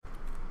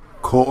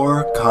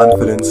Core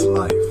Confidence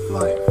Life.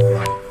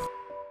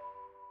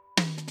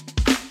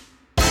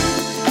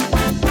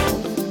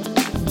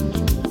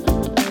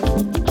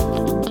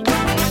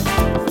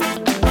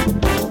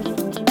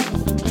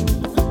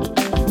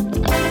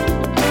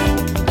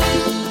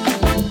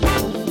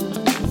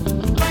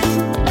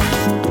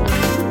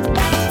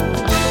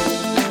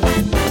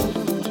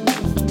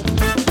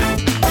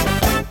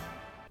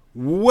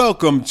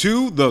 Welcome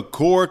to the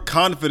Core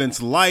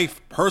Confidence Life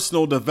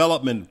Personal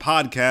Development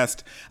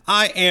Podcast.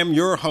 I am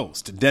your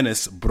host,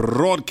 Dennis,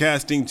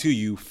 broadcasting to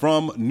you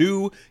from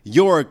New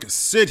York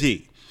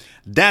City.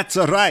 That's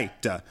right.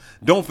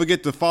 Don't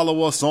forget to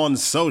follow us on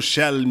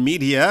social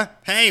media.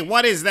 Hey,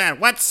 what is that?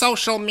 What's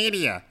social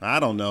media? I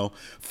don't know.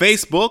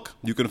 Facebook.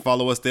 You can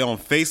follow us there on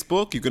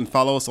Facebook. You can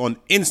follow us on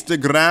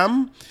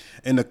Instagram,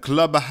 in the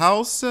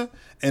Clubhouse,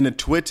 and the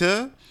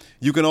Twitter.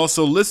 You can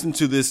also listen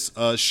to this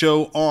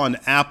show on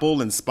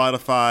Apple and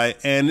Spotify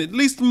and at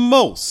least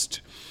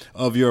most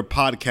of your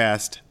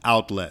podcast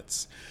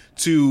outlets.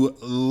 To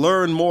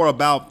learn more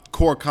about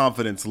Core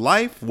Confidence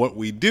Life, what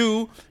we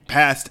do,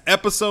 past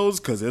episodes,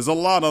 because there's a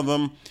lot of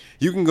them,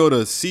 you can go to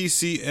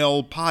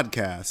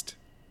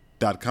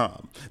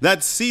cclpodcast.com.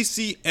 That's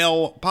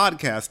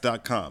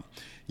cclpodcast.com.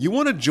 You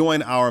want to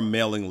join our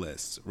mailing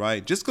list,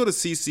 right? Just go to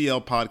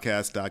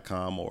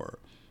cclpodcast.com or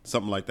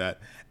something like that,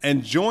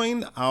 and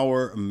join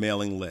our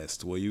mailing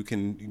list where you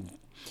can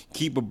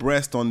keep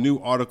abreast on new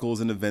articles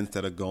and events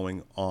that are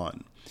going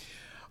on.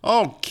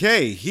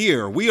 Okay,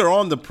 here we are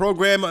on the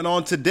program, and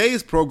on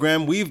today's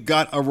program, we've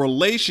got a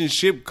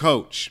relationship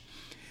coach.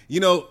 You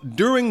know,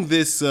 during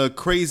this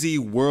crazy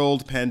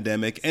world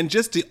pandemic and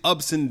just the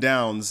ups and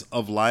downs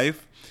of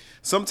life,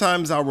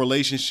 sometimes our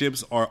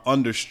relationships are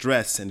under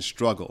stress and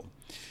struggle.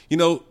 You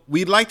know,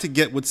 we'd like to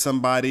get with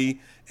somebody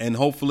and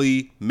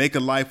hopefully make a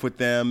life with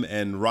them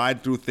and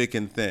ride through thick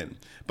and thin.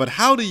 But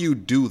how do you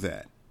do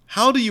that?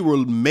 How do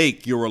you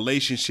make your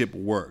relationship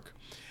work?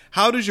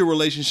 How does your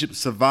relationship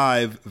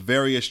survive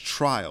various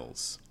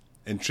trials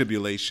and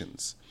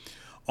tribulations?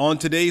 On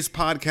today's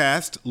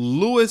podcast,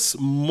 Lewis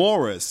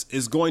Morris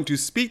is going to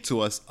speak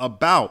to us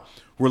about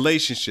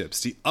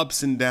relationships, the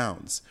ups and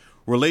downs,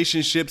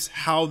 relationships,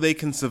 how they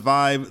can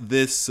survive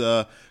this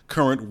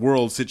current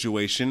world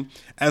situation,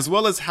 as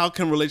well as how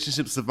can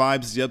relationships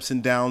survive the ups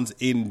and downs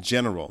in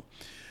general.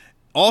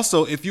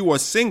 Also, if you are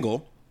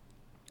single,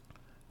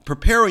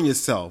 preparing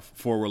yourself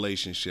for a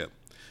relationship.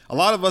 A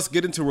lot of us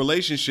get into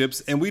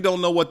relationships and we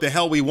don't know what the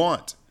hell we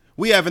want.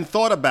 We haven't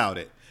thought about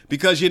it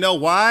because you know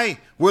why?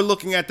 We're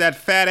looking at that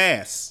fat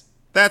ass.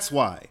 That's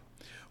why.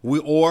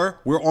 We're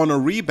on a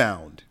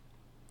rebound,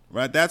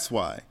 right? That's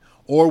why.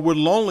 Or we're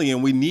lonely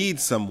and we need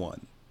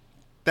someone.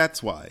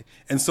 That's why.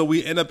 And so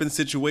we end up in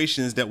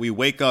situations that we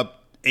wake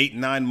up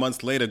 8-9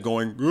 months later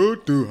going, oh,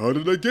 how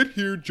did I get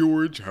here,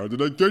 George? How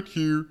did I get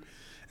here?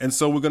 And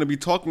so we're going to be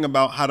talking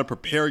about how to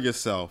prepare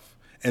yourself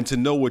and to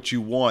know what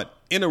you want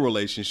in a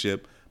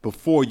relationship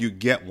before you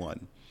get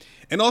one.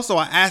 And also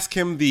I ask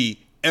him the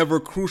ever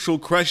crucial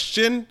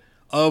question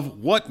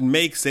of what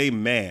makes a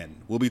man.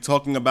 We'll be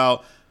talking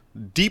about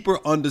deeper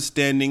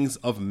understandings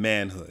of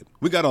manhood.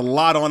 We got a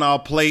lot on our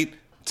plate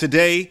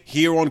today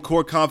here on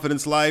Core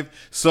Confidence Life.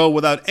 So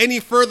without any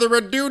further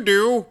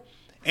ado,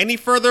 any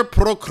further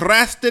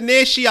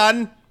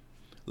procrastination,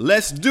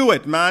 let's do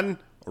it, man,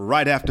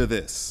 right after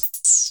this.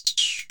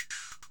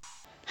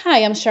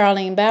 Hi, I'm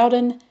Charlene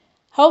Bowden,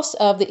 host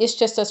of the It's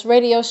Just Us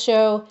radio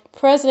show,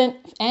 president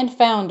and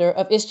founder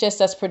of It's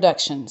Just Us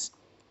Productions.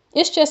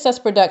 It's Just Us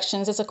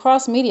Productions is a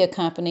cross-media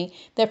company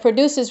that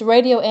produces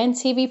radio and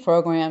TV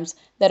programs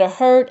that are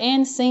heard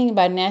and seen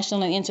by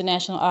national and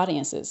international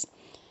audiences.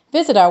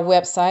 Visit our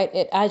website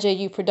at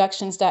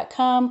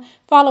ijuproductions.com,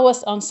 follow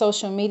us on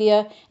social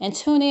media, and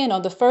tune in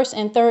on the first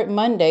and third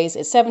Mondays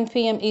at 7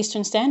 p.m.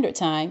 Eastern Standard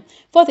Time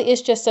for the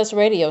It's Just Us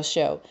radio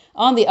show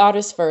on the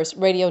Artists First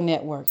Radio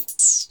Network.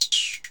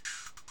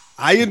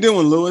 How you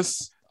doing,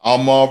 Lewis?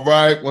 I'm all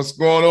right. What's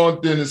going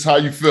on, Dennis? How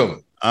you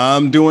feeling?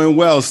 I'm doing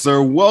well,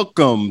 sir.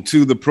 Welcome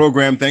to the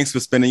program. Thanks for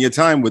spending your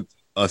time with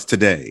us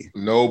today.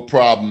 No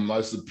problem.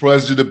 It's a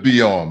pleasure to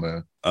be on,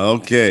 man.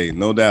 Okay,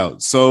 no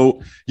doubt. So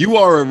you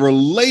are a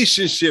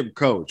relationship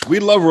coach. We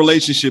love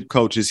relationship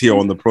coaches here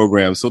on the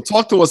program. So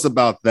talk to us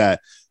about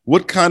that.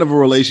 What kind of a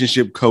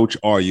relationship coach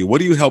are you? What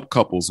do you help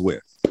couples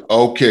with?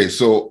 Okay,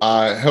 so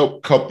I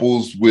help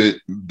couples with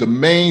the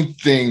main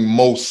thing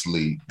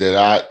mostly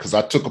because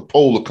I took a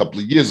poll a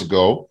couple of years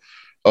ago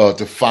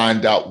to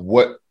find out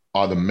what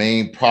are the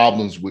main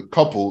problems with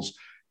couples.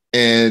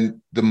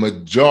 And the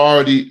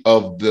majority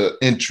of the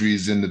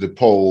entries into the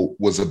poll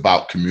was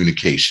about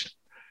communication.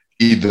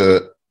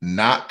 Either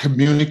not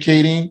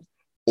communicating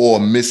or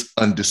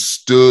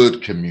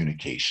misunderstood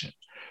communication.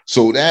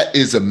 So that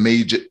is a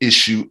major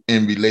issue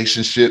in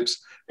relationships.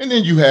 And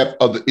then you have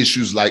other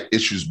issues like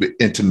issues with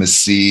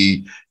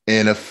intimacy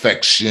and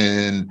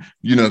affection,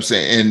 you know what I'm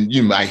saying? And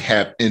you might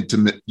have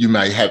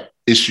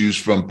issues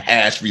from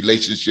past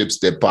relationships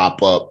that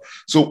pop up.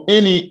 So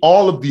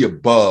all of the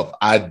above,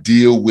 I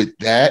deal with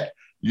that,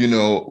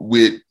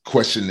 with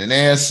question and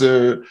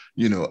answer,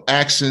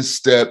 action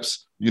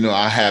steps,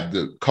 I have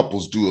the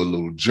couples do a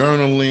little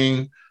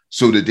journaling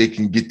so that they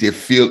can get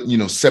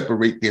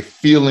separate their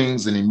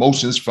feelings and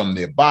emotions from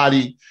their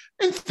body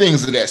and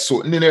things of that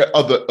sort. And then there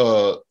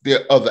are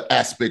other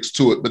aspects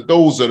to it, but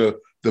those are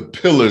the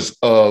pillars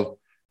of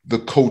the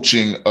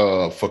coaching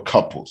for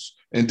couples.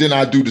 And then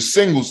I do the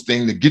singles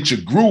thing to get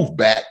your groove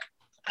back,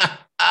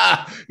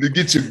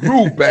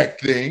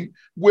 thing,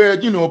 where,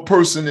 a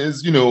person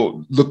is,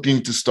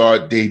 looking to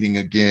start dating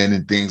again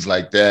and things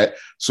like that.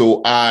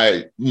 So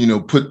I,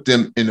 put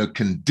them in a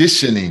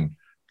conditioning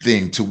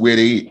thing to where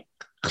they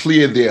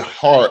clear their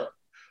heart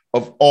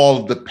of all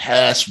of the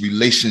past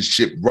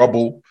relationship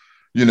rubble,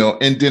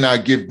 and then I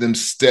give them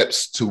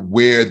steps to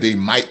where they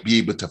might be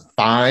able to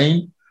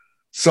find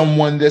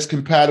someone that's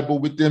compatible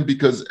with them,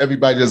 because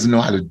everybody doesn't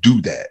know how to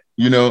do that,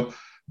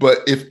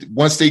 But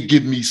once they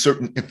give me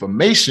certain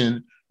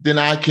information, then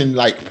I can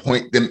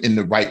point them in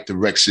the right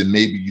direction.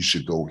 Maybe you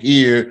should go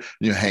here,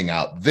 hang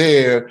out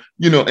there,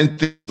 and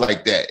things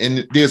like that.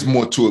 And there's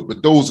more to it,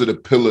 but those are the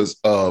pillars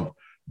of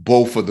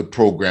both of the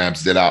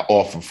programs that I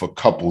offer for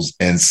couples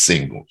and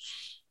singles.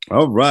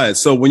 All right.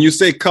 So when you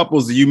say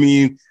couples, do you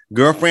mean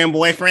girlfriend,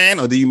 boyfriend,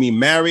 or do you mean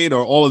married,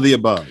 or all of the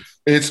above?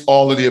 It's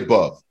all of the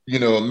above.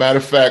 Matter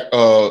of fact,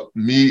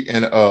 me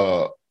and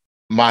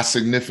my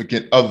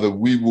significant other,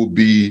 we will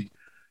be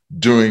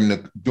doing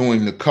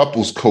the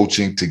couples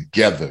coaching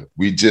together.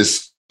 We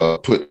just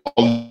put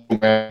all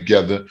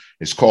together.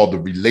 It's called the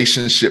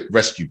Relationship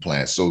Rescue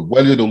Plan. So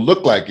what it'll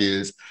look like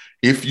is,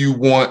 if you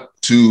want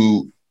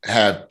to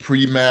have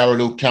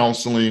premarital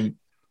counseling,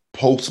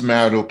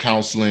 postmarital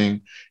counseling,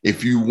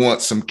 if you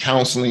want some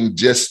counseling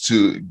just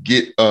to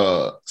get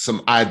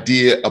some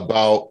idea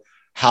about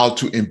how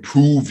to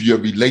improve your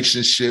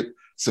relationship,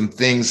 some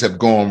things have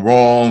gone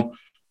wrong.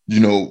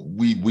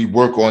 We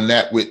work on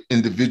that with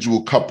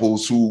individual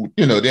couples who,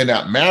 they're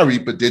not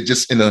married, but they're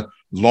just in a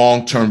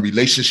long-term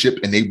relationship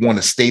and they want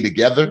to stay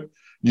together.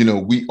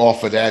 We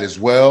offer that as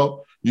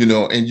well,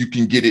 and you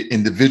can get it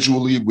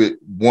individually with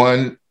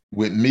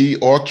me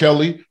or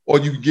Kelly, or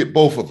you can get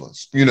both of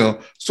us,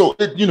 So,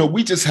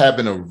 we just have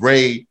an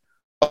array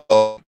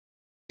of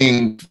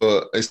things,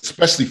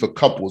 especially for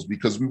couples,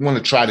 because we want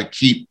to try to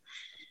keep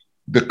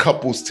the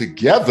couples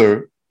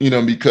together,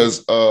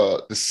 because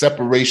the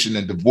separation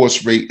and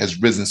divorce rate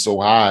has risen so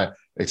high,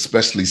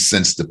 especially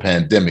since the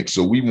pandemic.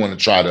 So we want to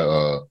try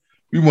to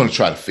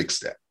fix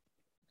that.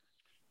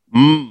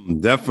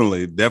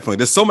 Definitely.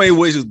 There's so many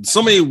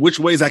which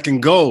ways I can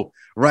go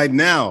right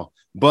now.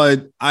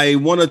 But I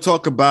want to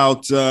talk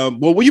about,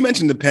 when you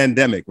mentioned the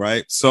pandemic,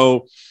 right?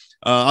 So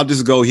I'll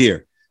just go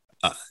here.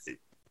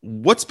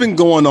 What's been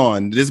going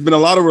on? There's been a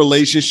lot of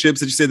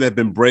relationships that you say that have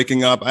been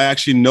breaking up. I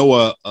actually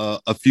know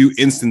a few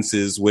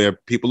instances where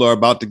people are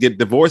about to get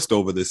divorced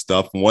over this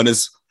stuff. One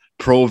is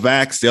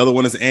pro-vax, the other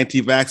one is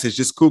anti-vax. It's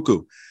just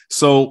cuckoo.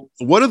 So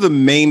what are the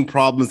main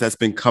problems that's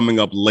been coming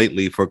up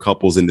lately for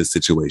couples in this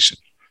situation?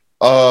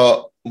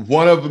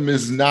 One of them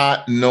is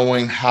not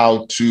knowing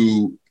how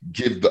to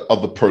give the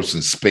other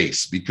person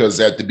space, because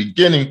at the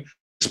beginning,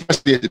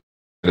 especially at the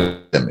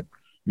pandemic,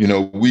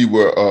 we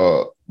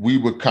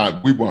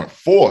weren't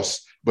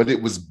forced, but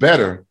it was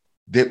better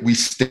that we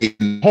stayed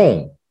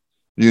home.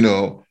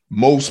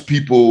 Most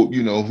people,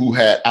 who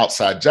had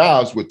outside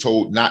jobs were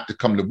told not to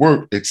come to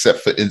work except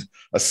for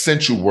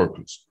essential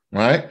workers,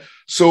 right?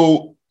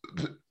 So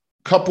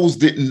couples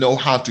didn't know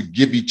how to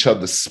give each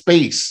other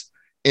space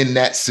in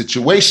that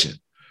situation.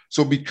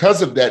 So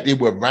because of that, they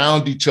were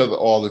around each other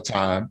all the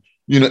time.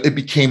 It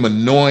became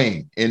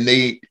annoying, and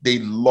they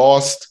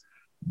lost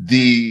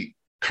the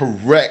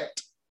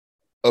correct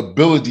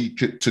ability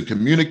to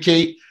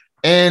communicate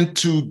and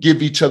to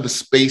give each other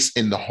space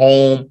in the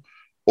home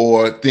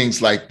or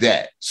things like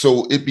that.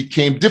 So it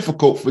became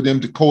difficult for them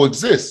to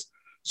coexist.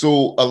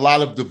 So a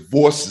lot of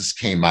divorces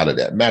came out of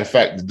that. Matter of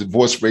fact, the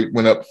divorce rate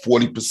went up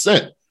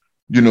 40%,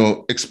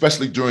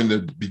 especially during the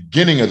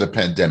beginning of the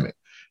pandemic.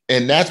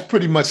 And that's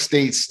pretty much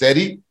stayed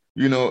steady.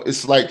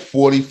 It's like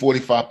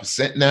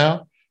 45%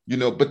 now,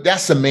 but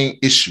that's the main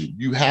issue.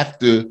 You have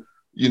to,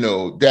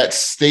 that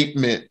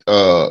statement,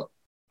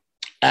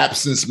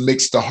 absence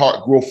makes the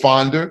heart grow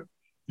fonder.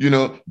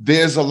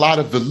 There's a lot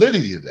of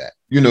validity to that.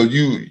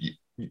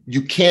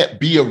 You can't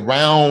be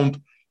around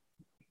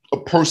a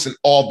person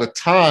all the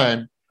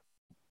time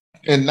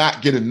and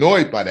not get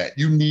annoyed by that.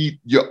 You need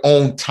your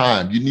own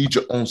time. You need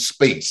your own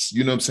space.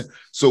 You know what I'm saying?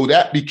 So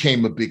that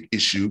became a big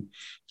issue.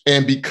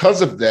 And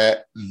because of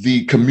that,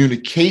 the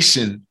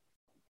communication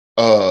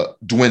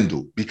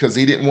dwindled, because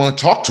they didn't want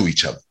to talk to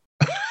each other.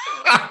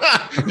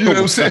 You know what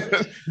I'm saying?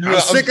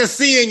 I'm sick of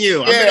seeing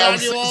you. Yeah,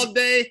 I'm you all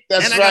day,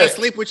 that's and I right. gotta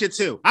sleep with you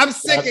too. I'm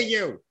sick of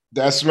you.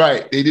 That's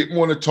right. They didn't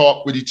want to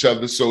talk with each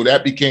other, so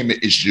that became an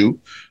issue.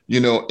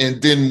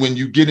 And then when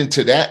you get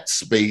into that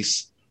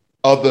space,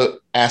 other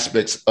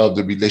aspects of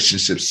the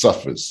relationship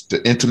suffers.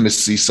 The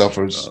intimacy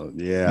suffers.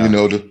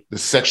 The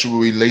sexual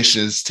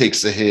relations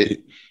takes a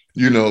hit.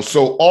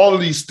 So all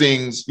of these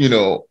things,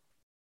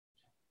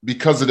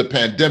 because of the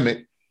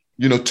pandemic,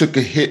 took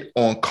a hit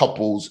on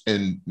couples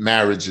and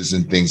marriages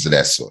and things of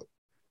that sort.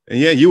 And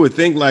yeah, you would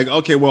think like,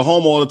 okay, we're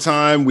home all the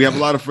time. We have a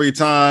lot of free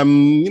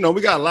time.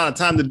 We got a lot of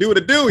time to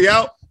do,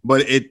 yo.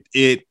 But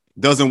it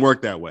doesn't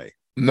work that way.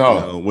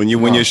 No. When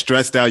you're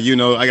stressed out,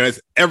 I got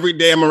every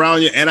day I'm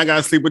around you and I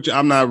gotta sleep with you.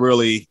 I'm not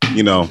really,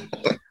 we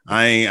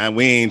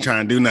ain't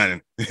trying to do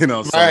nothing.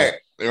 So,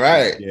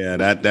 right. Yeah,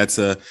 that's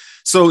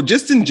so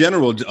just in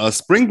general,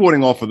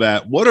 springboarding off of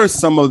that, what are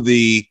some of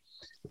the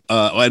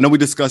I know we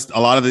discussed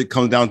a lot of it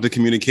comes down to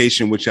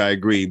communication, which I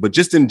agree, but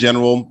just in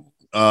general,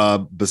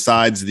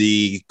 besides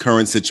the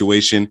current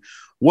situation,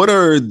 what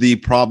are the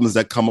problems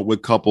that come up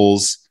with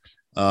couples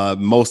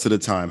most of the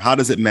time? How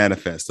does it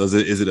manifest? Is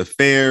it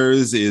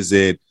affairs? Is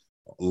it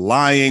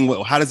lying?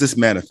 How does this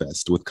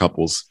manifest with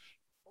couples?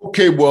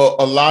 Okay, well,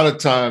 a lot of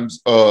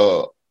times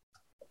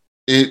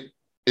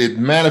it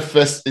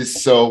manifests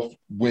itself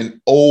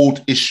when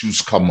old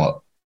issues come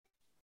up.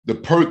 The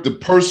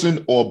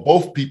person or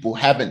both people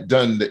haven't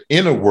done the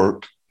inner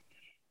work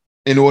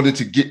in order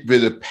to get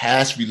rid of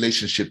past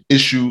relationship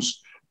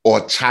issues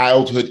or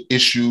childhood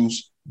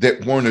issues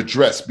that weren't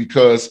addressed,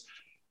 because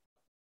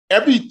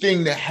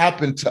everything that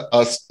happened to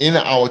us in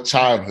our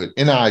childhood,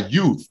 in our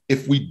youth,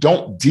 if we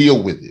don't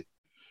deal with it,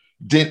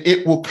 then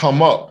it will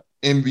come up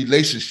in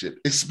relationship,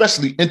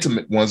 especially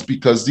intimate ones,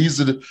 because this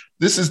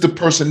is the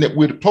person that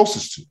we're the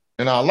closest to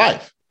in our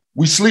life.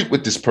 We sleep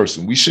with this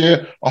person. We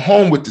share a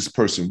home with this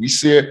person. We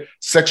share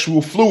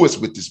sexual fluids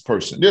with this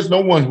person. There's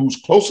no one who's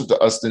closer to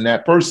us than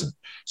that person.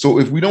 So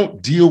if we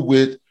don't deal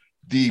with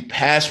the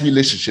past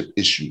relationship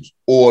issues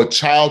or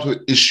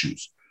childhood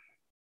issues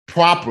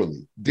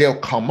properly, they'll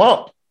come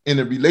up in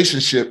a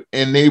relationship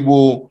and they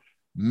will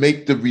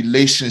make the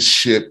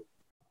relationship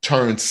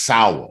turn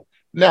sour.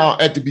 Now,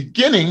 at the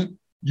beginning,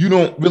 you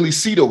don't really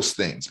see those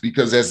things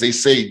because, as they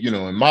say,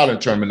 in modern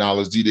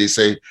terminology, they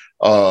say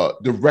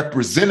the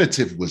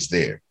representative was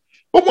there.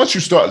 But once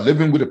you start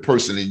living with a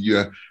person and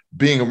you're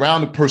being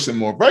around a person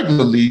more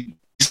regularly,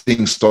 these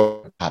things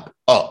start to pop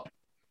up.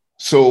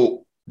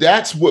 So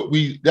that's what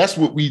we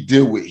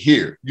deal with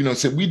here.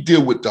 So we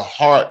deal with the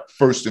heart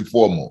first and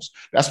foremost.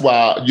 That's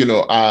why,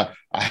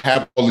 I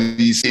have all of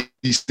these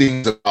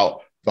things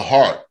about the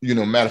heart.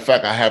 Matter of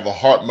fact, I have a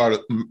Heart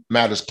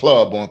Matters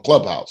Club on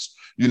Clubhouse.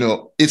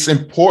 It's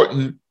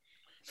important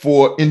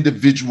for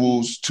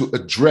individuals to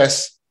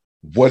address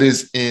what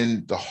is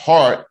in the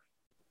heart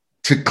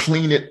to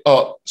clean it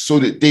up so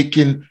that they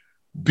can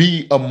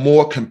be a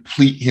more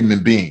complete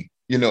human being.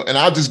 And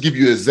I'll just give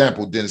you an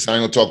example, Dennis. I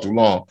ain't gonna talk too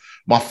long.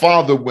 My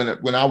father,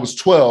 when I was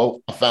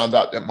 12, I found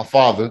out that my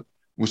father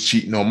was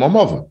cheating on my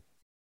mother.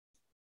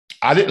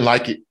 I didn't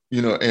like it,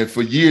 and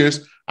for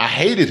years I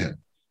hated him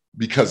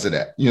because of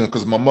that,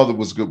 because my mother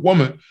was a good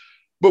woman.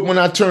 But when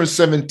I turned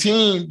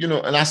 17,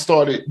 and I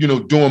started,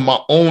 doing my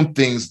own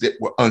things that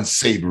were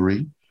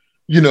unsavory,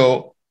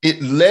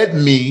 it led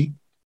me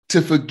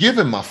to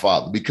forgiving my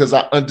father because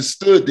I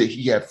understood that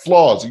he had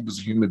flaws. He was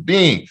a human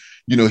being.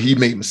 He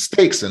made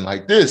mistakes and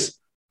like this.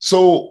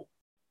 So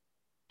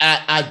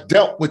I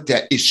dealt with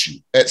that issue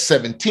at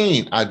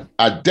 17.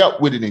 I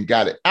dealt with it and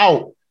got it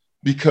out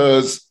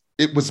because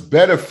it was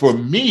better for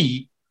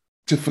me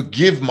to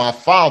forgive my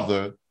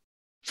father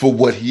for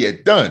what he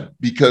had done.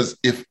 Because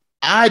if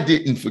I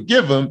didn't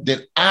forgive him,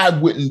 then I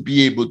wouldn't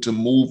be able to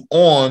move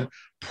on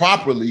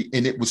properly,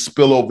 and it would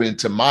spill over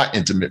into my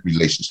intimate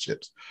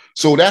relationships.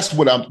 So that's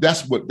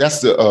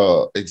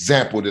the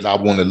example that I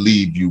want to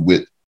leave you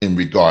with in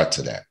regard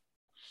to that.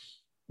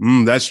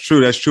 That's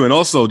true. That's true. And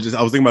also,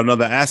 I was thinking about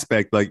another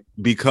aspect, like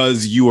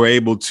because you were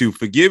able to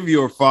forgive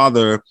your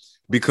father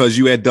because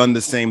you had done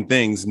the same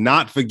things.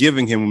 Not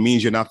forgiving him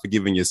means you're not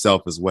forgiving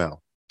yourself as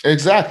well.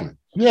 Exactly.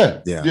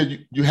 Yeah.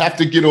 You have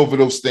to get over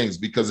those things,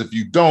 because if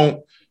you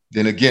don't,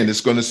 then again,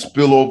 it's going to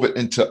spill over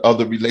into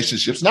other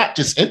relationships, not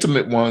just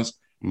intimate ones,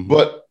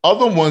 but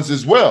other ones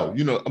as well,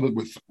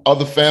 with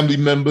other family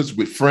members,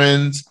 with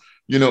friends,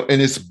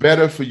 and it's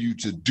better for you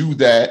to do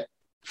that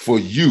for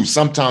you.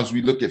 Sometimes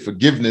we look at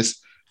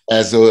forgiveness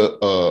as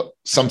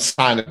some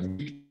sign of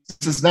weakness.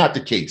 This is not the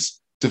case.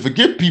 To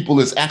forgive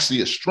people is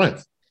actually a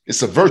strength.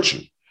 It's a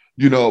virtue,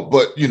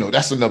 but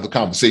that's another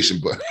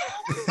conversation. But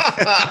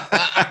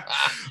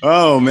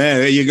oh man,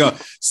 there you go.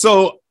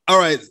 So, all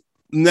right,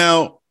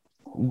 now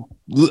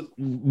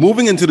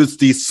moving into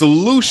the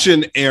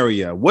solution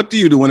area, what do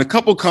you do when a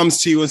couple comes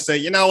to you and say,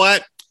 you know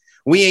what,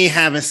 we ain't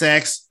having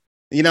sex,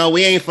 we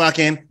ain't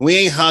fucking, we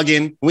ain't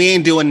hugging, we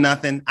ain't doing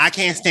nothing, I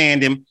can't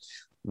stand him?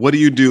 What do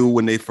you do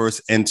when they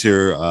first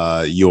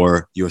enter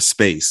your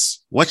space?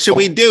 What should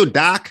we do,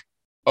 Doc?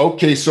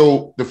 Okay,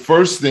 so the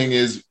first thing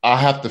is I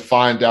have to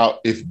find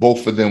out if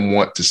both of them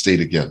want to stay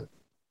together.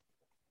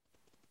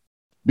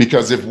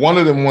 Because if one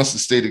of them wants to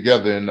stay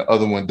together and the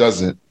other one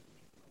doesn't,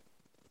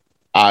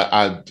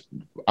 I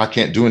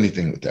can't do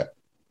anything with that.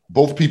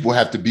 Both people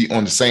have to be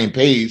on the same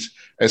page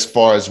as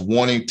far as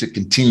wanting to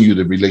continue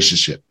the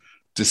relationship,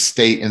 to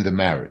stay in the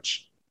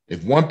marriage.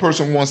 If one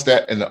person wants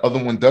that and the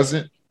other one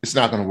doesn't, it's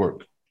not going to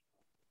work.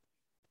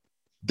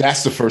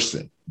 That's the first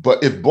thing.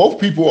 But if both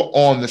people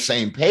are on the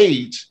same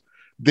page,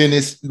 then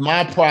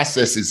my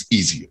process is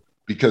easier,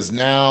 because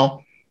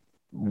now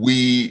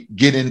we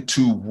get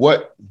into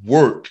what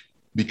work,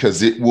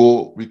 because it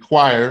will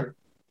require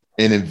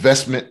an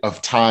investment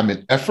of time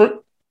and effort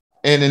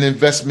and an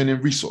investment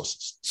in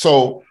resources.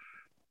 So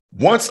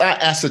once I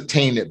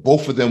ascertain that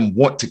both of them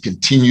want to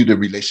continue the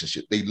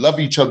relationship, they love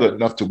each other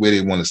enough to where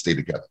they want to stay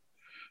together,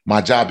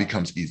 my job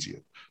becomes easier.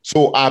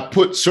 So I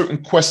put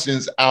certain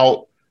questions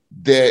out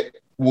that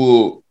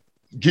will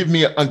give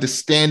me an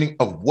understanding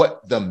of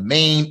what the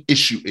main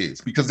issue is,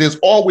 because there's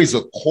always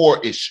a core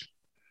issue.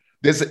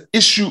 There's an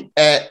issue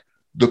at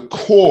the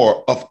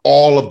core of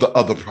all of the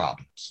other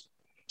problems.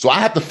 So I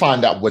have to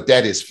find out what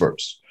that is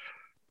first.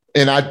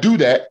 And I do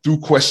that through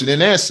question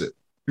and answer,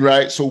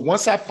 right? So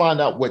once I find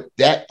out what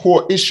that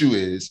core issue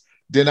is,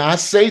 then I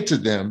say to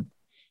them,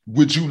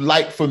 would you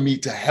like for me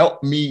to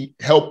help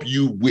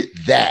you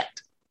with that?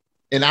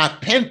 And I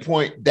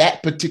pinpoint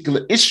that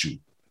particular issue,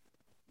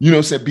 you know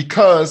what I'm saying?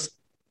 Because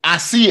I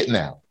see it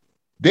now.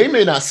 They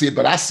may not see it,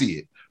 but I see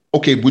it.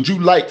 Okay, would you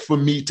like for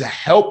me to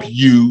help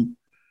you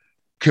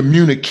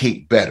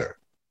communicate better?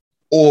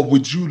 Or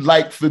would you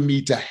like for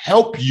me to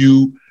help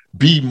you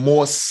be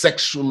more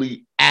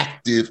sexually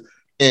active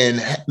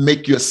and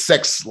make your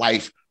sex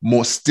life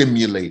more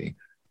stimulating?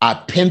 I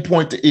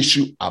pinpoint the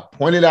issue, I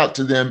point it out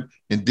to them,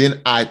 and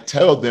then I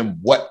tell them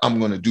what I'm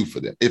going to do for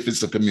them. If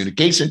it's a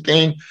communication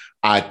thing,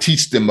 I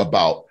teach them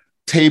about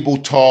table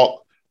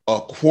talk,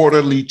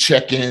 quarterly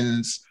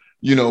check-ins.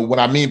 You know, what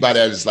I mean by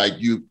that is like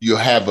you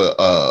have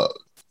a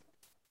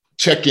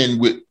check-in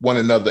with one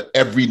another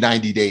every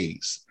 90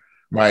 days,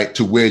 right?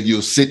 To where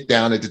you'll sit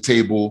down at the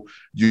table.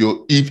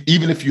 You'll,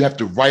 even if you have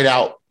to write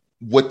out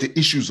what the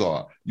issues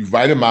are, you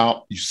write them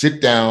out, you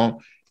sit down,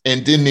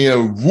 and then there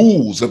are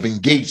rules of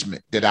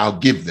engagement that I'll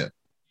give them.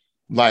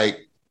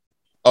 Like,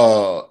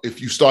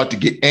 if you start to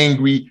get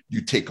angry,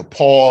 you take a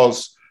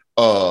pause.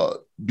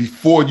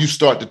 Before you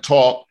start to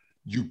talk,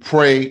 you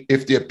pray.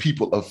 If they're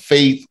people of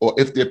faith or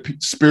if they're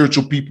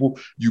spiritual people,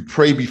 you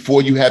pray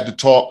before you have to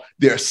talk.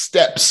 There are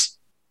steps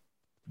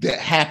that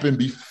happen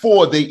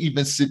before they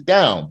even sit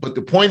down. But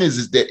the point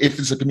is that if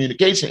it's a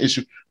communication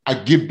issue, I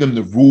give them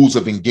the rules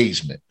of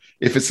engagement.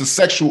 If it's a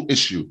sexual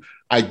issue,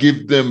 I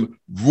give them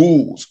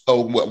rules.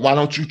 Oh, why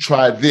don't you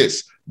try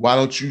this? Why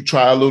don't you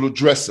try a little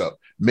dress up?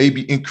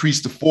 Maybe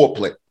increase the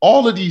foreplay.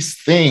 All of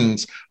these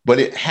things, but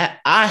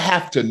I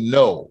have to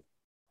know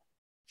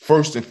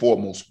first and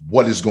foremost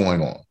what is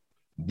going on.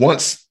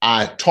 Once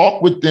I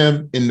talk with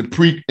them in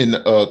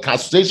the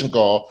consultation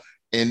call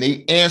and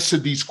they answer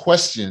these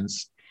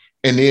questions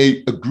and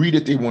they agree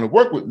that they want to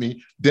work with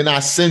me, then I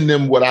send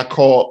them what I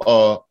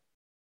call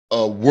a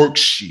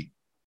worksheet,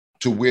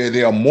 to where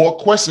there are more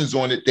questions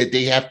on it that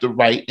they have to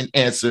write and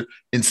answer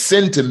and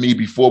send to me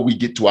before we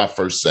get to our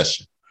first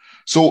session.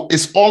 So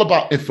it's all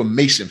about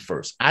information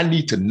first. I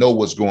need to know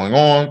what's going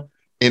on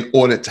in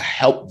order to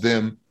help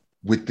them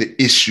with the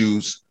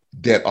issues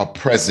that are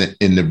present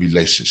in the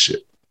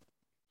relationship.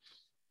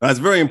 That's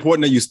very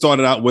important that you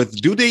started out with,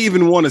 do they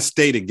even want to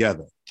stay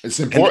together? It's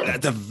important.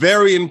 And that's a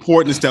very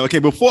important step. Okay,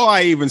 before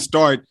I even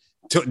start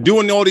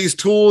doing all these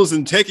tools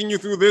and taking you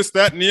through this,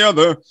 that, and the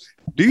other,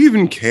 do you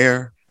even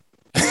care?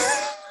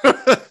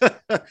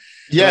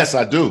 Yes,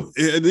 I do.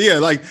 Yeah,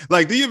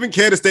 like, do you even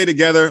care to stay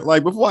together?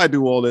 Like, before I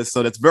do all this,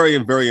 so that's very,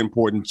 very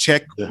important.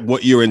 Check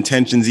what your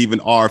intentions even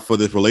are for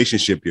the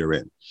relationship you're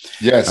in.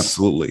 Yes,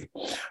 absolutely,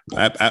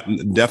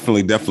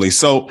 definitely.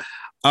 So,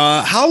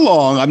 how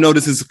long? I know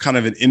this is kind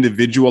of an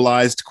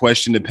individualized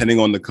question depending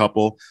on the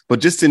couple,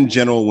 but just in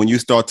general, when you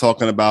start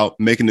talking about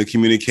making the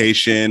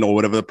communication or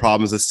whatever the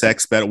problems of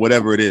sex, better,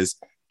 whatever it is,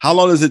 how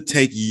long does it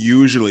take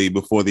usually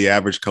before the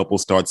average couple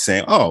starts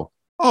saying, "Oh,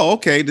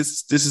 okay,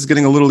 this is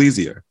getting a little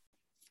easier"?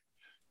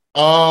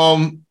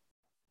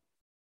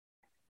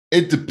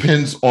 It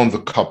depends on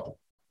the couple,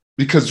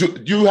 because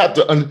you have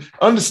to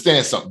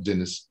understand something,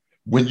 Dennis.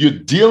 When you're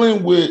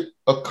dealing with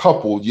a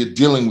couple, you're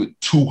dealing with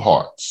two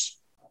hearts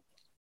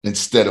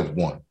instead of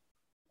one.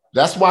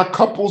 That's why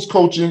couples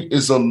coaching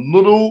is a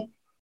little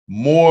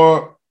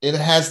more. It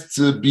has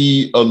to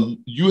be I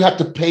have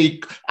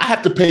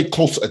to pay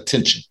close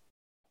attention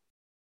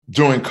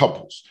during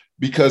couples,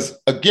 because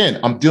again,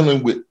 I'm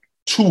dealing with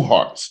two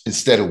hearts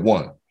instead of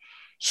one.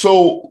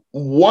 So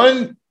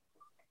one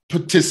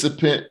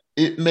participant,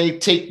 it may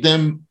take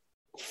them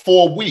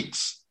 4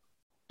 weeks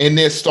and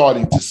they're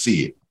starting to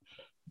see it.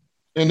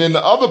 And then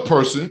the other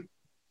person,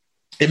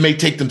 it may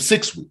take them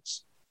 6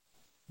 weeks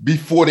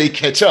before they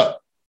catch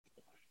up.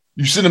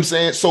 You see what I'm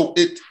saying? So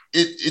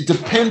it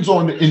depends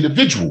on the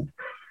individual.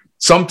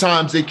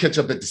 Sometimes they catch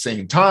up at the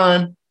same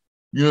time,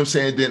 you know what I'm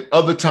saying? Then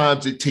other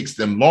times it takes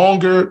them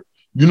longer.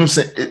 You know what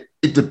I'm saying?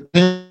 It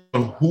depends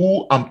on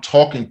who I'm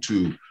talking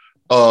to,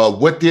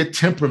 what their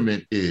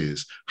temperament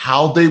is,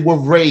 how they were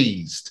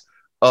raised,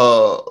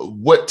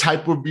 what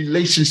type of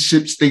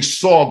relationships they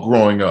saw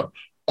growing up.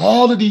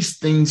 All of these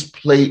things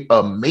play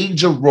a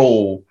major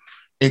role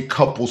in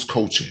couples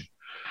coaching.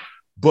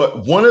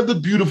 But one of the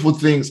beautiful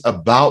things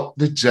about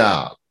the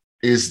job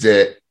is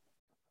that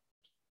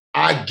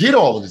I get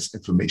all of this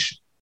information.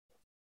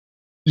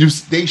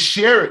 They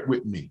share it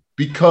with me,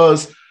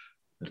 because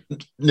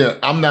Yeah,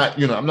 I'm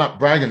not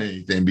bragging or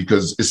anything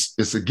because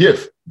it's a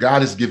gift.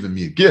 God has given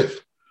me a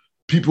gift.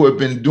 People have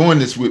been doing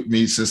this with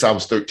me since I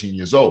was 13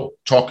 years old,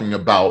 talking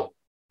about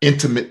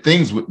intimate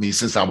things with me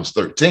since I was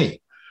 13.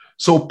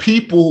 So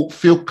people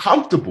feel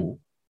comfortable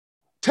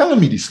telling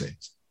me these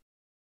things.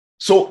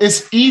 So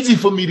it's easy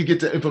for me to get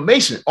the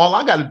information. All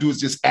I got to do is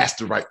just ask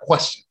the right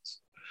questions.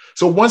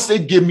 So once they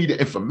give me the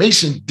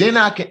information, then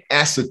I can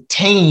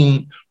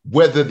ascertain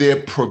whether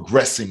they're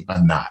progressing or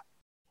not.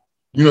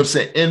 You know what I'm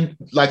saying? And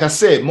like I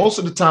said, most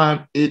of the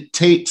time it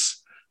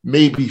takes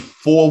maybe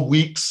 4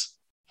 weeks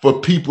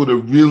for people to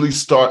really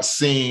start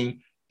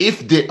seeing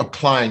if they're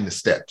applying the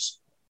steps.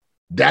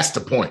 That's the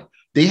point.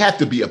 They have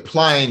to be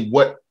applying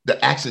what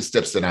the action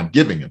steps that I'm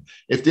giving them.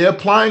 If they're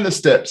applying the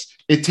steps,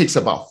 it takes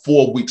about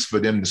 4 weeks for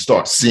them to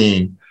start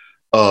seeing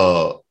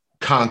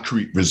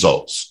concrete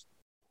results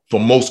for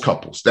most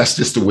couples. That's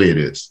just the way it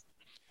is.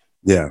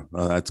 Yeah,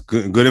 that's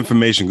good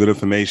information. Good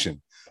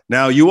information.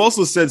 Now, you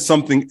also said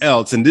something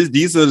else, and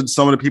these are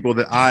some of the people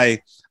that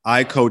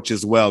I coach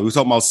as well. We're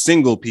talking about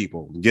single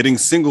people, getting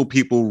single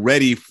people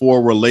ready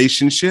for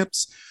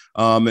relationships.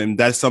 And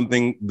that's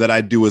something that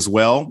I do as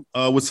well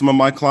with some of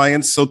my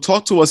clients. So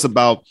talk to us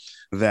about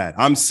that.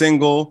 I'm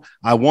single.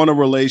 I want a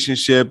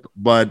relationship,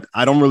 but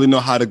I don't really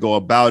know how to go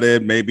about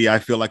it. Maybe I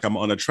feel like I'm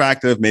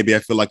unattractive. Maybe I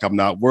feel like I'm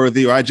not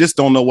worthy, or I just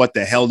don't know what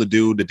the hell to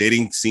do. The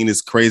dating scene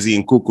is crazy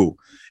and cuckoo.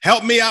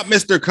 Help me out,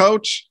 Mr.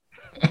 Coach.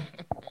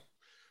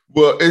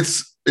 Well,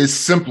 it's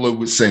simpler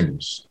with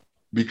singles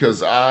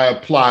because I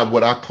apply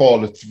what I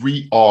call the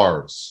 3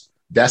 R's.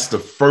 That's the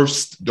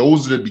first,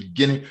 those are the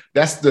beginning.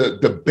 That's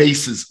the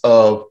basis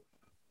of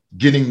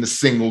getting the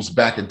singles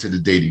back into the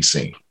dating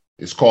scene.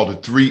 It's called the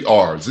 3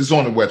 R's. It's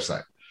on the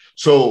website.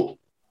 So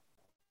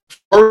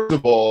first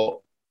of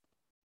all,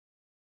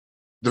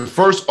 the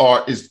first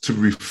R is to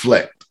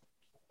reflect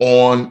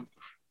on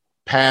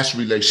past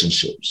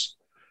relationships.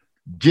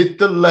 Get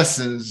the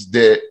lessons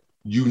that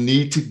you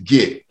need to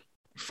get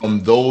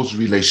from those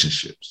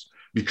relationships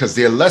because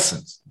they're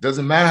lessons.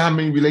 Doesn't matter how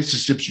many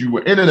relationships you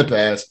were in the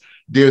past.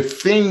 There are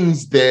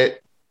things that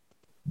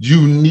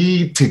you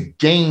need to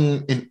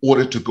gain in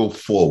order to go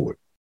forward.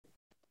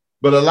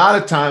 But a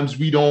lot of times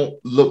we don't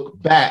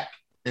look back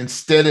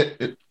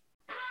instead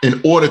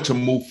in order to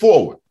move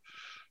forward.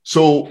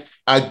 So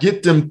I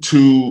get them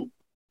to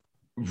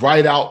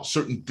write out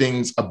certain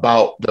things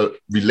about the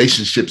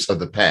relationships of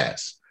the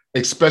past,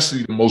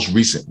 especially the most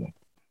recent one,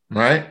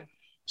 right?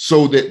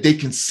 So that they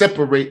can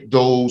separate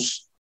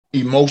those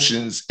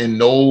emotions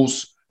and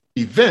those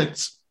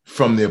events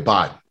from their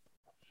body.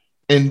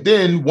 And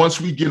then once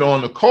we get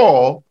on the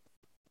call,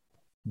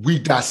 we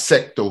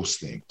dissect those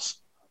things.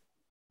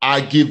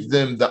 I give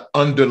them the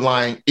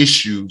underlying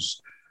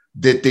issues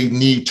that they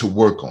need to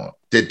work on,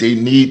 that they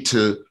need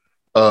to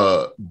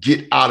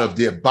get out of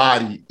their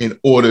body in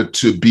order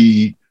to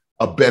be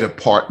a better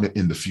partner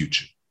in the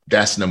future.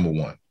 That's number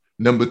 1.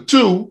 Number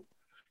 2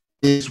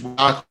 is what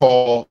I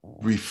call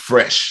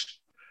refresh.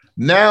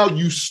 Now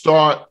you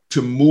start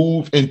to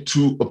move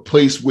into a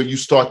place where you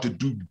start to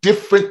do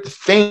different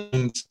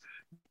things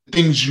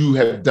you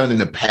have done in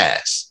the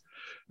past.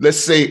 Let's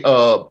say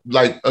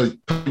like a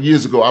couple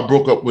years ago, I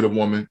broke up with a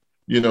woman,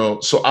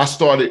 so I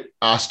started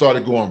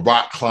going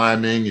rock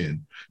climbing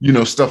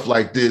and, stuff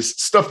like this,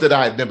 stuff that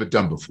I had never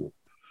done before.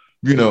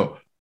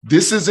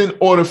 This is in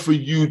order for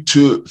you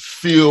to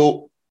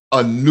feel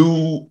a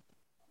new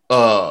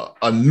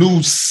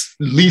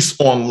lease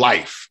on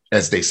life,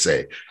 as they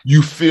say.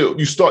 You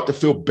start to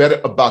feel better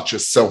about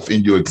yourself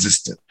in your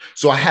existence.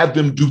 So I have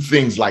them do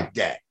things like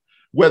that,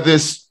 whether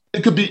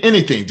it could be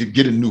anything, to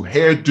get a new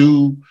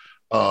hairdo,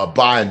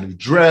 buy a new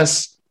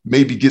dress,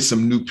 maybe get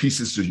some new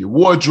pieces to your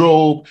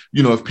wardrobe.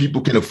 If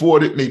people can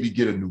afford it, maybe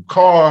get a new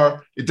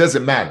car. It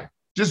doesn't matter.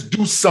 Just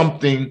do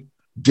something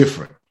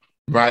different,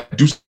 right?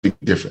 Do something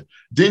different.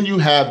 Then you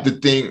have the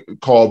thing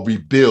called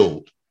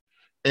rebuild.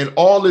 And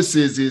all this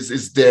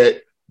is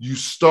that you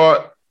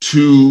start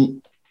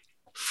to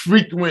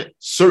frequent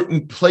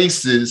certain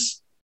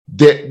places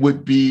that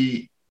would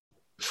be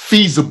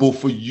feasible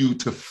for you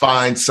to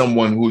find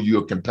someone who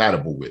you're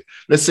compatible with.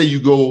 Let's say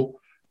you go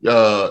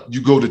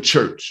to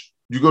church.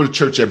 You go to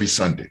church every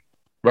Sunday,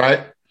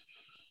 right?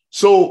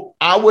 So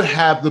I would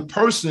have the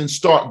person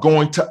start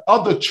going to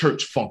other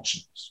church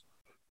functions,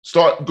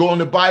 start going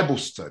to Bible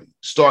study,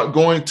 start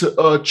going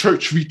to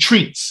church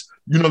retreats.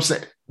 You know what I'm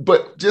saying?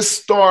 But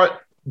just start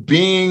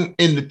being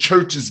in the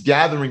church's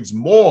gatherings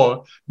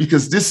more,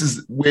 because this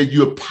is where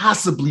you'll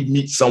possibly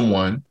meet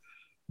someone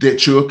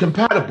that you're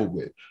compatible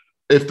with.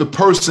 If the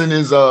person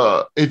is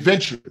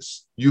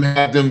adventurous, you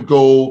have them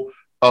go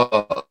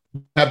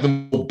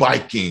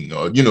biking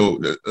or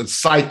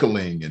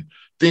cycling and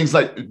things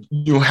like,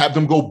 have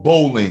them go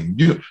bowling.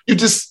 You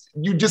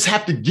just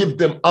have to give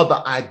them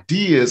other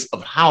ideas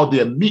of how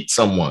they'll meet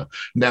someone.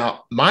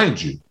 Now,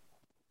 mind you,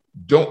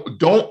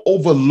 don't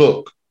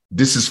overlook.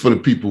 This is for the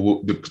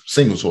people, the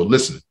singles who are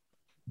listening.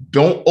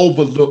 Don't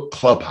overlook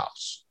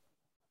Clubhouse.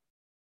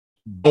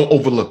 Don't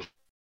overlook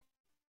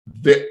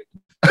it.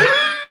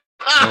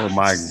 Oh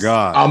my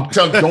God. I'm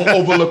telling, don't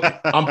overlook.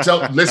 I'm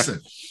telling,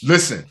 listen.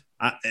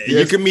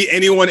 You can meet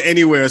anyone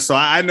anywhere. So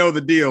I know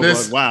the deal,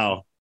 but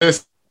wow.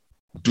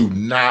 Do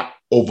not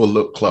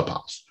overlook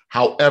Clubhouse.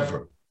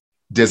 However,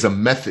 there's a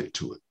method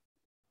to it.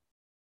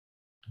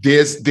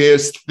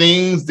 There's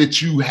things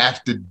that you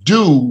have to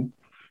do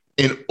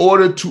in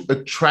order to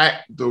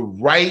attract the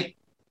right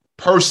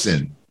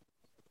person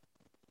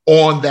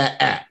on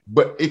that app,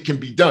 but it can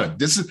be done.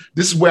 This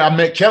is where I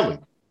met Kelly.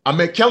 I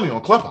met Kelly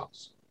on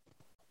Clubhouse.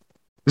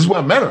 This is where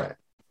I met her at.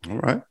 All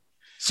right.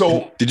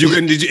 So did you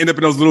end up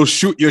in those little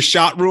shoot your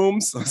shot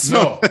rooms?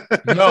 No.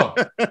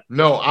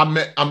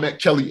 I met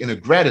Kelly in a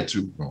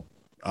gratitude room.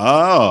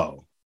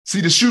 Oh,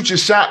 see, the shoot your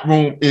shot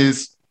room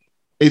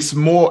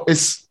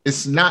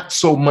it's not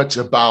so much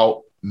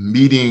about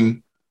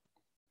meeting,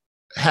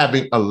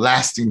 having a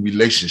lasting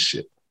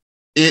relationship.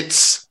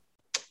 It's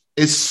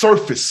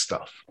surface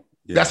stuff.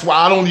 Yeah. That's why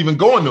I don't even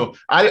go in those.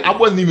 I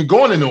wasn't even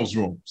going in those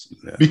rooms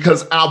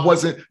because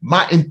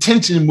my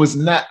intention was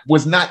not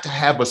to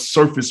have a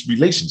surface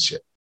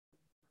relationship.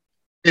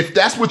 If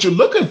that's what you're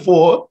looking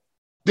for,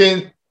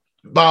 then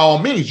by all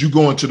means, you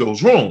go into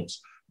those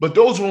rooms. But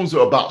those rooms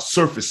are about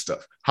surface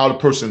stuff, how the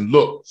person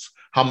looks,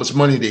 how much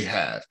money they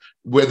have,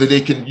 whether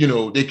they can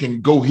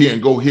go here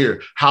and go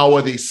here. How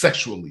are they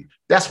sexually?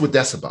 That's what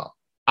that's about.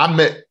 I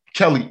met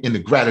Kelly in the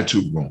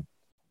gratitude room.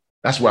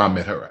 That's where I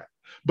met her at.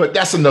 But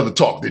that's another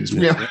talk. Okay.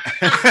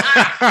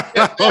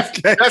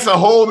 That's a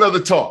whole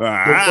nother talk.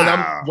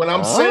 But what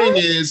I'm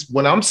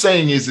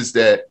saying is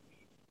that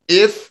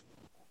if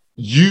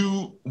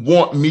you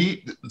want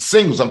me,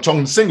 singles, I'm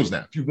talking to singles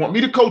now. If you want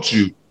me to coach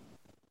you,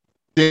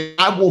 then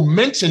I will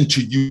mention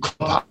to you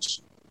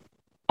Clubhouse.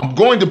 I'm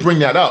going to bring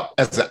that up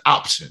as an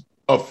option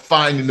of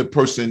finding the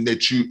person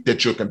that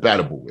you're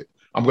compatible with.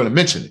 I'm going to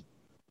mention it.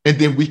 And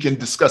then we can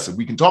discuss it.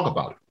 We can talk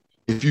about it.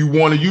 If you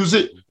want to use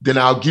it, then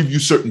I'll give you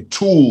certain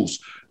tools,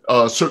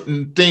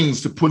 certain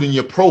things to put in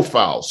your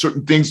profile,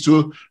 certain things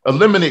to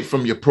eliminate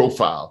from your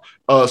profile,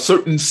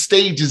 certain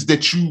stages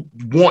that you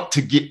want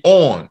to get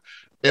on,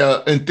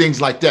 and things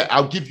like that.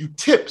 I'll give you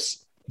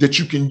tips that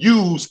you can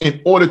use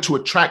in order to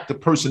attract the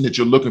person that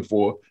you're looking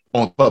for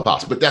on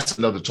Clubhouse. But that's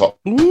another talk.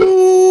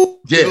 Ooh,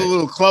 yeah, a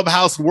little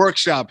Clubhouse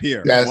workshop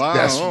here. That's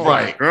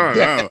right.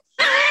 Yeah.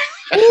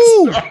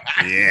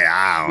 Yeah,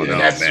 I don't know.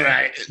 That's man.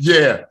 Right.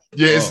 Yeah.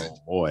 Oh,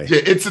 boy. Yeah,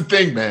 it's a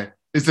thing, man.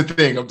 It's a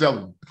thing. I'm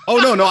telling you. Oh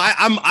no,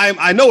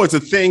 I know it's a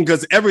thing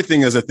because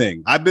everything is a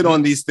thing. I've been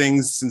on these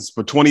things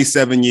for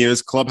 27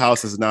 years.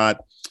 Clubhouse is not.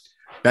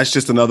 That's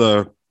just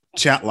another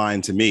chat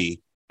line to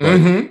me.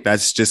 Mm-hmm.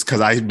 That's just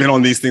because I've been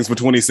on these things for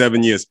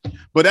 27 years.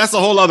 But that's a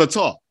whole other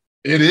talk.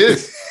 It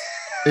is.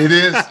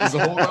 It's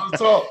a whole other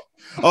talk.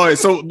 All right.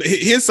 So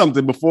here's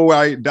something before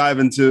I dive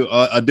into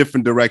a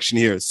different direction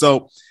here.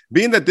 So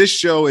being that this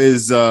show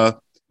is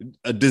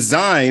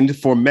designed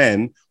for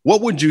men,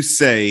 what would you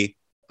say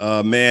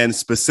a man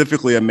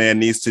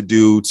needs to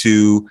do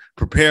to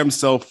prepare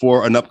himself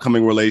for an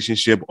upcoming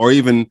relationship or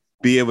even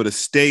be able to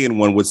stay in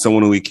one with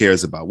someone who he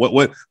cares about?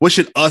 What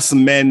should us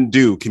men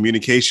do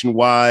communication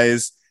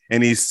wise?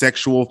 Any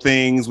sexual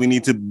things we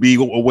need to be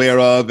aware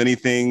of?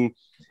 Anything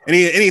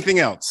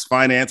else?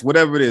 Finance,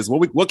 whatever it is.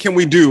 What can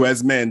we do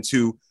as men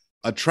to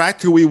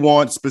attract who we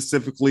want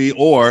specifically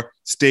or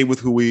stay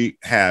with who we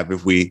have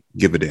if we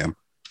give a damn?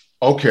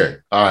 Okay.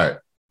 All right.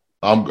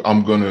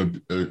 I'm gonna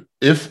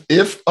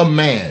if a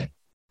man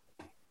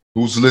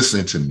who's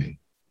listening to me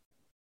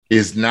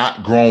is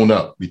not grown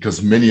up,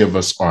 because many of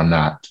us are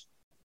not,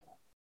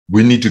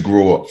 we need to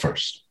grow up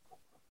first.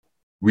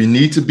 We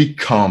need to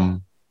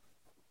become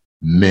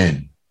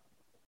men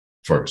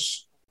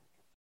first.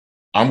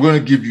 I'm going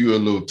to give you a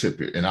little tip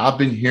here, and I've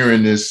been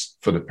hearing this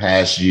for the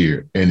past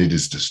year, and it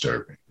is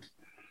disturbing.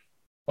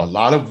 A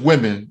lot of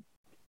women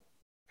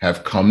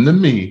have come to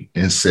me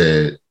and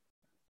said,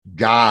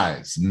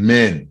 guys,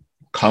 men,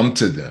 come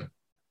to them.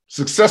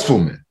 Successful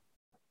men.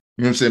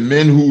 You know what I'm saying?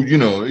 Men who,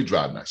 they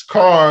drive nice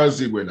cars,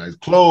 they wear nice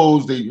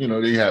clothes, they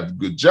have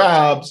good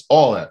jobs,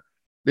 all that.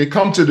 They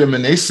come to them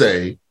and they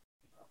say,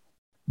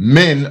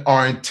 men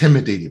are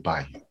intimidated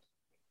by you.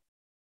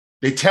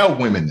 They tell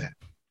women that.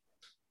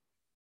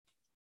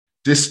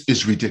 This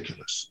is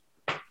ridiculous.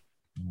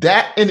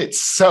 That in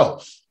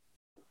itself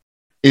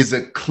is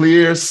a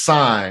clear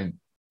sign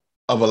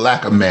of a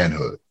lack of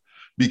manhood,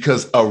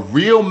 because a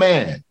real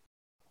man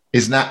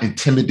is not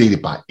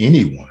intimidated by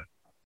anyone.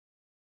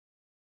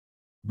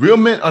 Real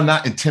men are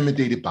not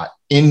intimidated by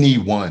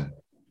anyone.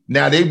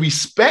 Now, they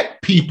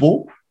respect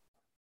people,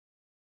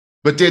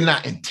 but they're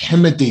not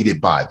intimidated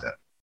by them.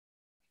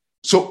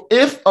 So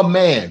if a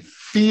man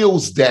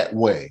feels that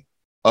way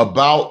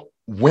about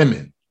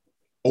women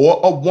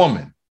or a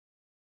woman,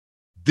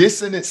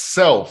 this in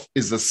itself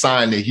is a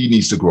sign that he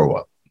needs to grow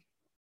up.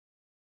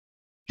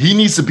 He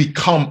needs to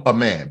become a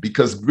man,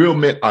 because real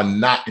men are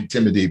not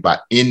intimidated by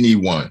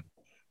anyone.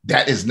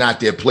 That is not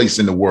their place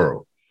in the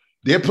world.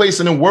 Their place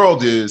in the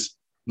world is,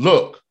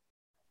 look,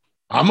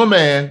 I'm a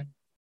man.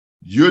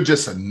 You're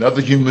just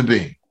another human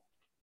being.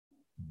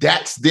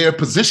 That's their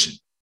position.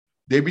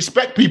 They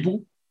respect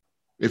people.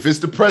 If it's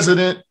the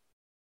president,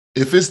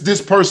 If it's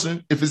this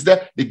person, if it's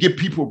that, they give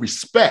people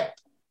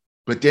respect,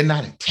 but they're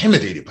not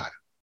intimidated by it.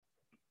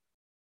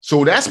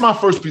 So that's my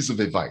first piece of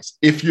advice.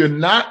 If you're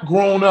not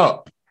grown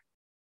up,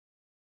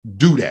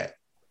 do that.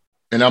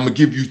 And I'm going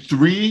to give you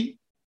 3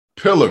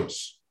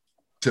 pillars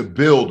to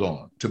build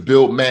on, to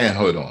build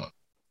manhood on.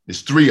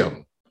 There's 3 of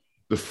them.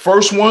 The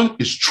first one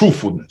is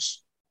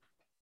truthfulness.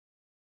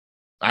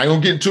 I ain't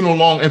going to get into no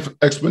long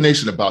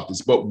explanation about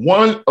this, but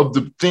one of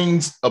the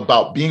things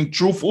about being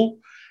truthful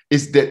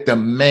is that the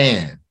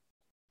man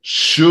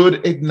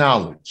should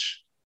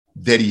acknowledge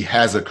that he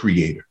has a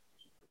creator.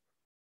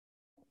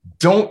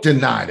 Don't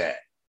deny that.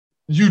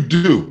 You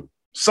do.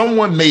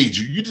 Someone made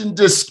you. You didn't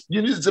just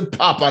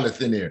pop out of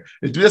thin air.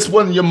 This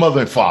wasn't your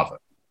mother and father.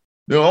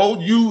 No,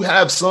 you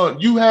have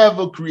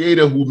a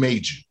creator who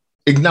made you.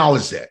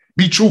 Acknowledge that.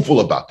 Be truthful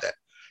about that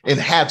and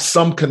have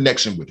some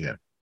connection with him.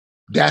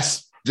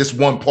 That's just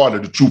one part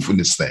of the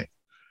truthfulness thing.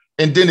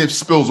 And then it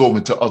spills over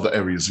into other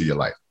areas of your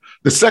life.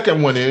 The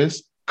second one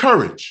is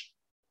courage.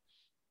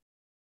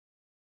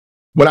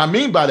 What I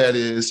mean by that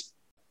is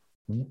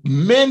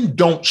men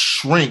don't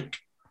shrink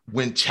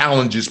when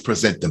challenges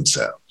present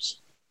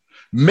themselves.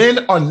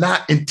 Men are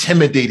not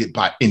intimidated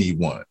by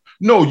anyone.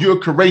 No, you're a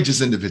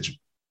courageous individual.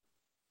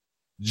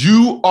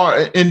 You are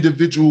an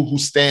individual who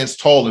stands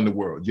tall in the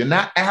world. You're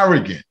not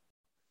arrogant,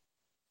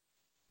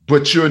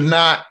 but you're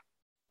not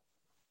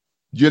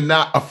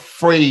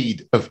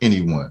afraid of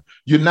anyone.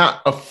 You're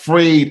not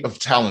afraid of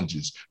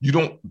challenges. You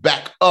don't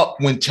back up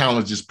when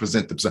challenges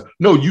present themselves.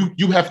 No,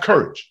 you have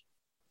courage.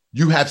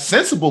 You have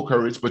sensible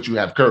courage, but you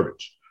have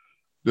courage.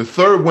 The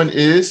third one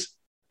is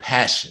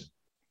passion.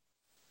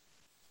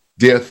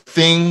 There are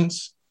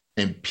things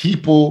and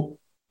people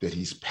that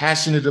he's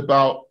passionate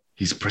about.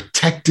 He's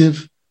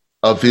protective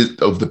of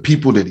the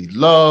people that he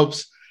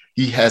loves.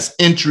 He has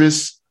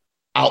interests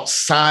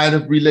outside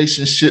of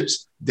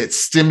relationships that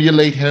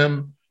stimulate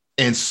him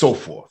and so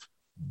forth.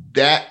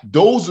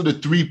 Those are the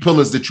 3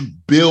 pillars that you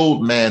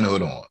build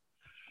manhood on.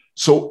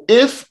 So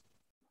if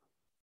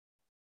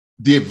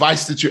the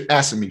advice that you're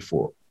asking me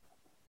for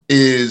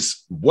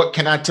is, what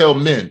can I tell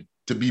men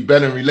to be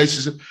better in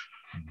relationships?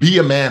 Be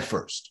a man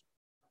first.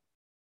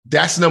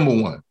 That's number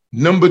 1.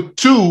 Number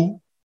 2,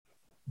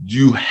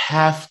 you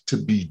have to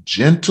be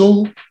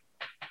gentle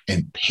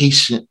and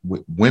patient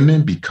with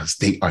women because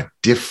they are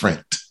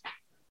different.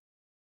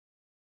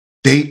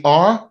 They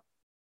are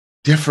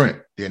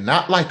different. They're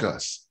not like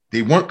us.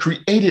 They weren't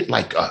created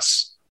like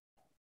us.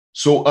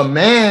 So a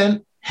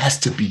man has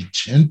to be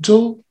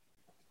gentle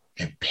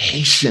and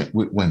patient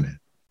with women.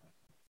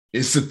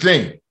 It's a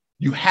thing.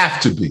 You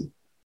have to be.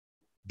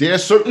 There are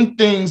certain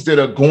things that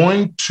are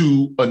going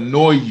to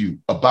annoy you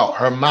about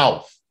her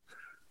mouth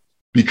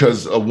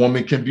because a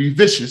woman can be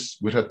vicious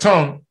with her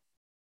tongue.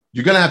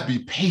 You're going to have to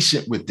be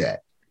patient with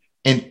that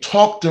and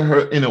talk to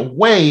her in a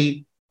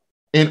way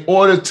in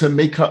order to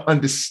make her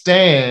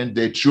understand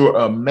that you're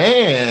a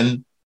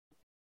man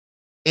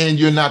and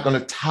you're not going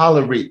to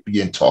tolerate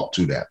being talked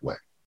to that way.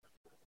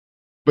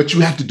 But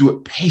you have to do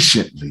it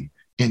patiently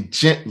and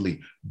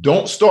gently.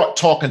 Don't start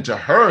talking to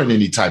her in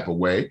any type of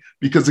way,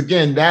 because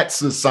again,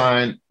 that's a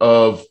sign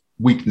of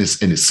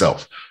weakness in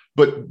itself.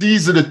 But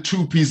these are the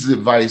 2 pieces of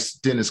advice,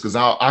 Dennis, because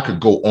I could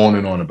go on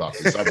and on about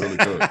this. I really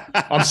could.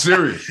 I'm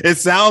serious. It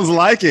sounds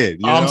like it.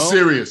 I'm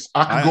serious.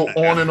 I could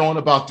go on and on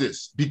about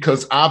this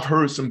because I've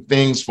heard some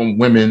things from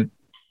women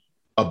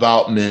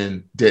about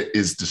men that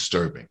is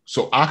disturbing.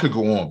 So I could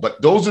go on,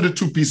 but those are the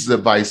 2 pieces of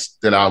advice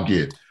that I'll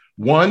give.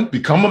 1,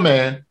 become a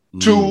man.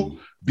 2,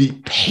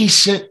 be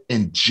patient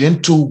and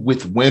gentle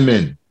with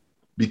women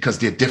because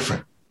they're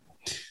different.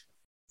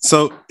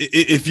 So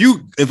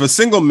if a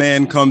single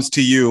man comes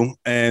to you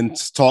and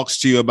talks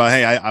to you about,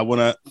 hey, I want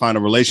to find a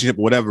relationship,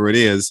 whatever it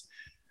is,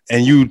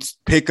 and you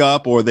pick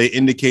up or they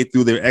indicate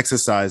through their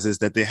exercises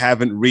that they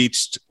haven't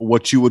reached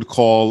what you would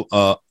call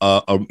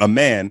a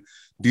man,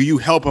 do you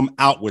help him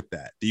out with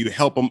that? Do you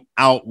help him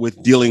out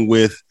with dealing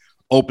with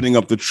opening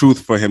up the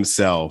truth for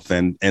himself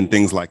and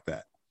things like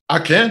that? I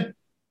can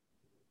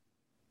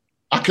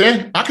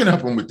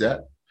help him with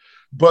that.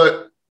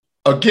 But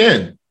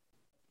again,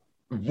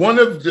 one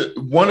of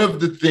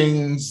the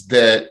things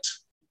that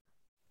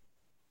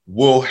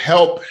will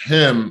help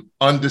him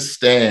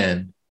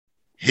understand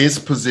his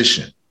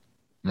position,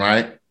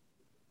 right,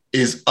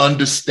 is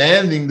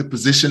understanding the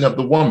position of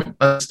the woman,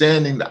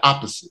 understanding the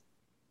opposite,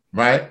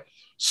 right?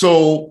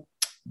 So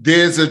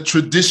there's a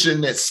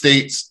tradition that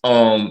states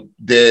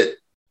that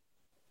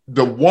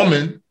the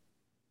woman,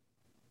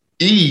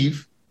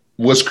 Eve,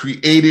 was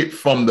created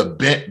from the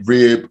bent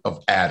rib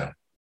of Adam.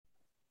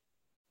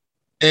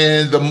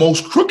 And the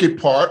most crooked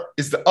part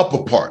is the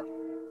upper part,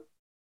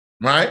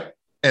 right?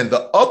 And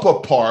the upper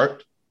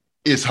part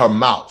is her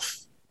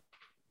mouth.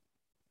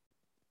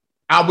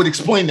 I would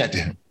explain that to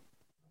him.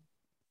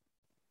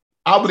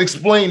 I would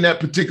explain that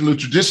particular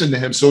tradition to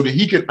him so that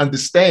he could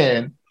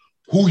understand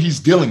who he's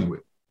dealing with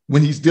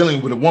when he's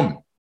dealing with a woman,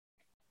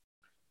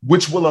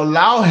 which will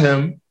allow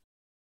him,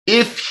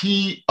 if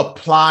he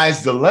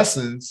applies the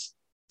lessons,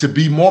 to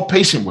be more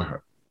patient with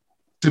her,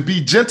 to be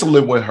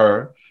gentler with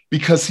her,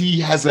 because he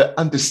has an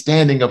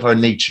understanding of her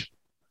nature.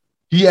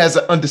 He has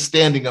an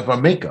understanding of her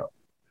makeup.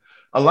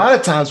 A lot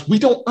of times we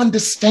don't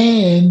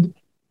understand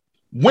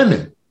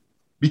women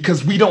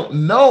because we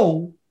don't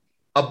know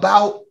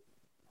about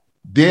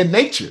their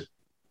nature,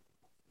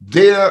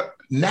 their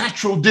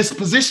natural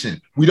disposition.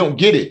 We don't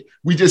get it.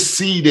 We just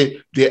see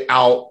that they're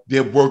out,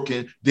 they're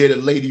working, they're the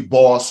lady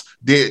boss,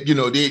 they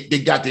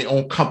got their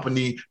own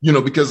company,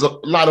 because a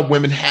lot of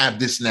women have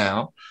this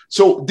now.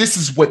 So this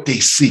is what they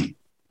see.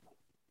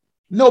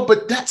 No,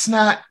 but that's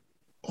not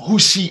who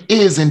she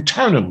is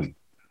internally.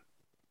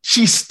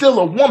 She's still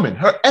a woman.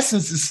 Her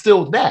essence is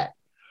still that.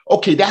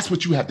 Okay, that's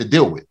what you have to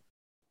deal with.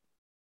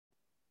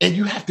 And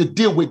you have to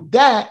deal with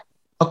that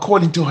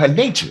according to her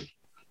nature.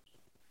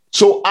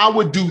 So I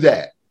would do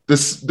that.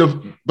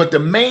 But the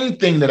main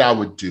thing that I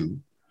would do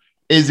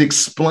is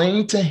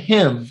explain to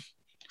him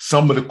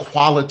some of the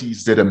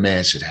qualities that a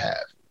man should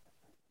have.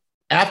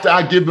 After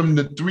I give him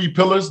the 3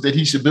 pillars that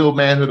he should build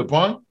manhood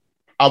upon,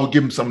 I would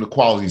give him some of the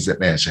qualities that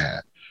man should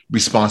have.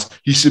 Response,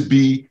 he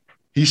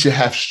should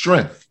have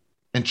strength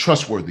and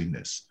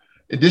trustworthiness.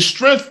 And this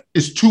strength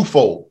is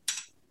twofold.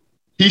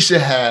 He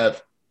should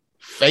have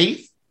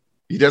faith.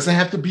 He doesn't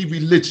have to be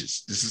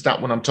religious. This is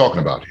not what I'm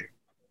talking about here.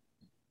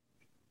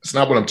 It's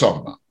not what I'm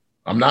talking about.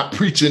 I'm not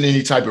preaching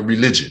any type of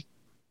religion.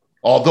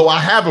 Although I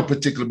have a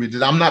particular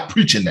religion, I'm not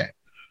preaching that.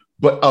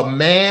 But a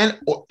man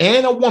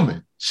and a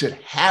woman should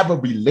have a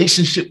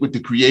relationship with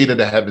the creator of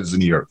the heavens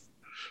and the earth.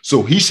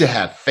 So he should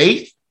have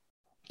faith,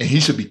 and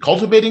he should be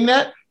cultivating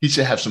that. He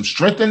should have some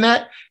strength in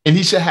that, and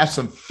he should have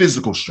some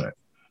physical strength.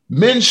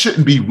 Men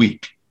shouldn't be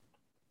weak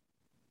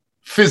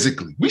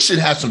physically. We should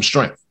have some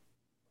strength.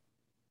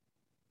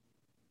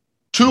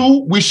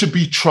 2, we should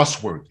be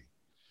trustworthy.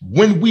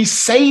 When we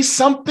say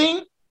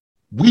something,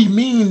 we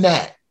mean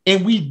that,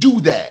 and we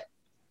do that.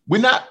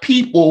 We're not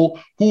people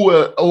who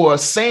are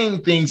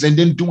saying things and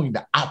then doing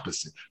the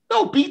opposite.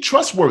 No, be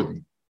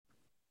trustworthy.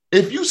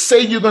 If you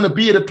say you're going to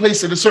be at a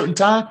place at a certain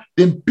time,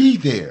 then be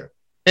there,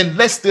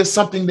 unless there's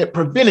something that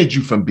prevented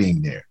you from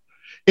being there.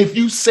 If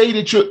you say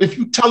that if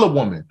you tell a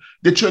woman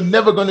that you're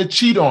never going to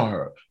cheat on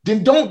her,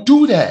 then don't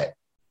do that.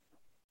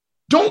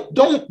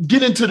 Don't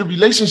get into the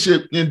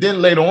relationship and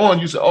then later on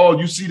you say, oh,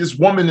 you see this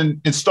woman in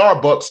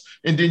Starbucks,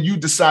 and then you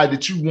decide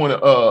that you want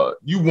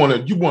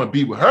to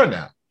be with her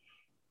now.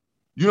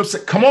 You know what I'm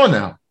saying? Come on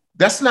now.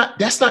 That's not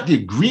the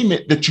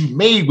agreement that you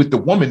made with the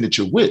woman that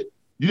you're with.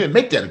 You didn't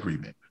make that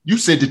agreement. You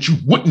said that you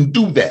wouldn't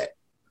do that.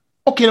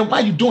 Okay, then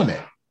why are you doing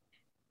that?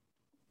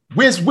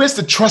 Where's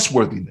the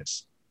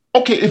trustworthiness?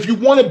 Okay, if you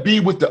want to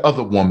be with the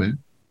other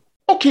woman,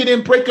 okay,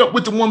 then break up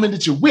with the woman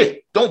that you're with.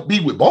 Don't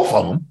be with both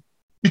of them,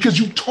 because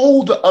you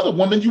told the other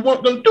woman you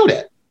weren't going to do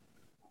that.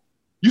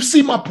 You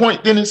see my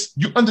point, Dennis?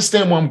 You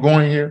understand where I'm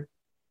going here?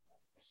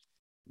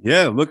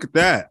 Yeah, look at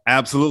that.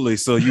 Absolutely.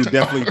 So you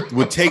definitely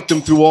would take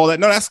them through all that.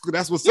 No,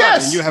 that's what's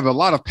up. And you have a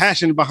lot of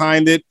passion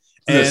behind it.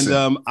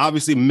 And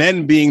obviously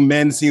men being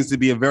men seems to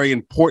be a very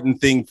important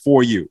thing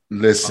for you.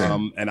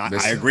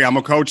 I agree. I'm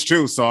a coach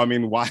too. So, I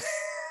mean, why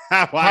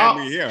are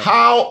we here?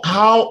 How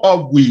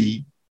are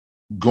we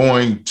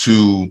going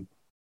to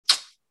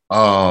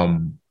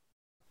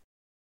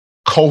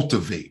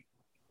cultivate,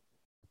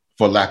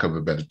 for lack of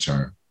a better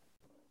term,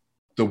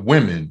 the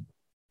women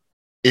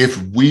if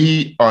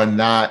we are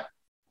not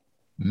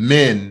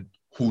men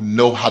who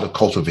know how to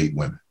cultivate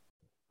women?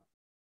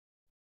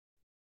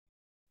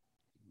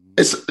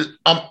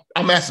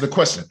 I'm asking the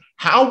question.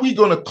 How are we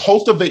going to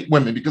cultivate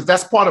women? Because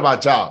that's part of our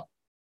job.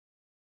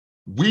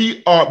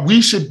 We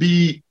should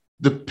be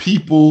the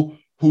people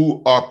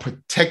who are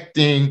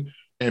protecting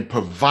and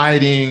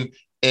providing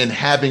and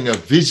having a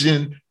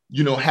vision,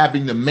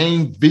 having the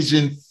main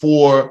vision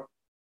for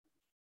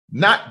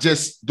not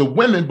just the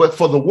women, but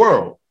for the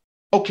world.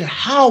 Okay,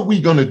 how are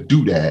we going to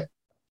do that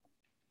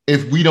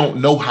if we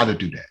don't know how to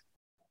do that?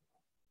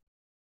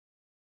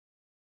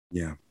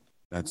 Yeah,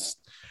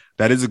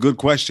 that is a good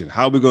question.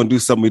 How are we going to do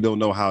something we don't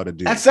know how to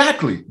do?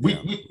 Exactly.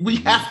 We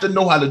have to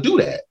know how to do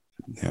that.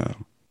 Yeah.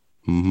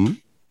 Mm-hmm.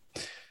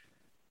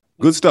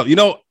 Good stuff.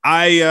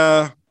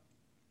 I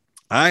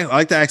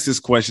like to ask this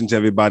question to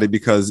everybody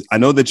because I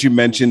know that you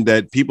mentioned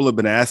that people have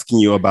been asking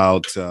you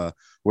about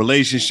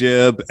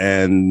relationship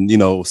and,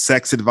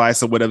 sex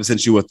advice or whatever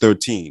since you were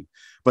 13.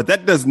 But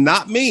that does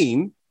not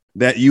mean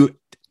that you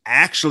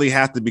actually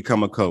have to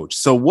become a coach.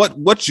 So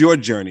what's your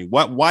journey?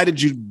 Why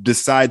did you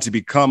decide to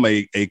become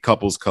a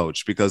couples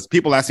coach? Because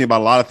people ask me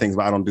about a lot of things,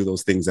 but I don't do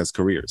those things as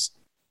careers.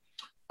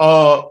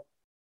 I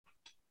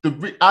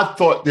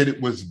thought that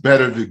it was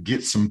better to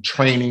get some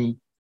training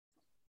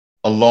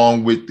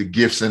along with the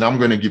gifts. And I'm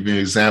going to give you an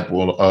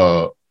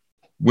example.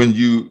 When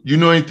you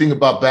know anything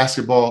about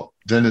basketball,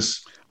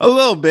 Dennis? A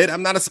little bit.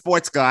 I'm not a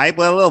sports guy,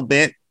 but a little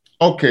bit.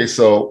 Okay,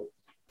 so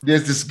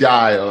there's this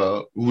guy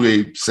who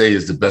they say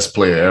is the best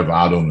player ever.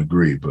 I don't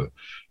agree, but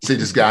say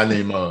this guy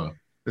named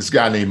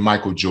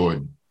Michael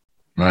Jordan,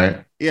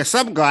 right? Yeah,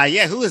 some guy.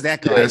 Yeah, who is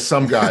that guy? Yeah,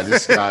 some guy.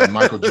 This guy,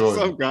 Michael Jordan.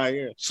 Some guy.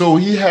 Yeah. So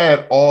he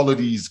had all of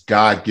these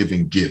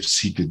God-given gifts.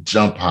 He could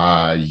jump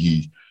high.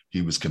 He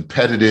was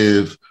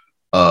competitive.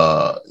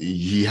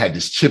 He had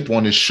this chip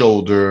on his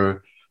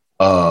shoulder.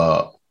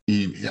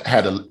 He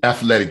had an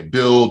athletic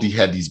build. He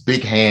had these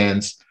big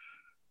hands.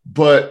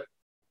 But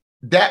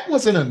that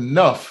wasn't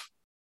enough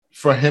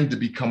for him to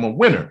become a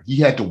winner. He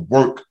had to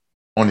work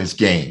on his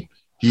game.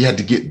 He had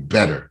to get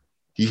better.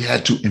 He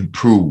had to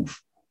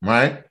improve,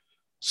 right?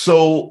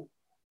 So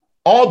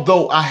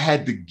although I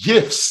had the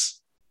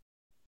gifts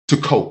to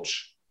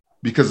coach,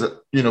 because,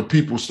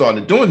 people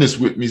started doing this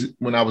with me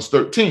when I was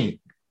 13,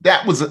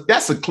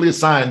 that's a clear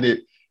sign that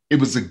it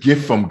was a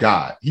gift from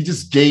God. He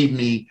just gave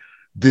me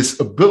this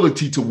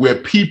ability to where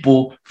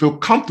people feel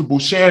comfortable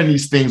sharing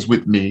these things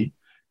with me.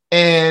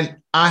 And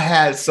I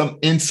had some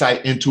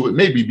insight into it,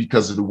 maybe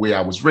because of the way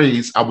I was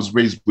raised. I was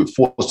raised with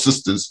 4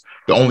 sisters,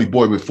 the only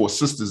boy with 4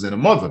 sisters and a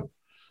mother.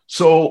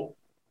 So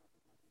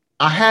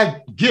I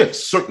had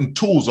gifts, certain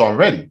tools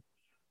already.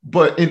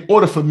 But in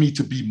order for me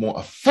to be more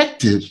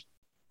effective,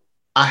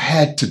 I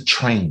had to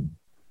train.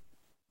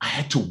 I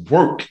had to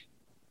work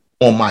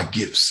on my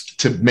gifts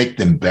to make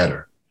them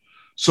better.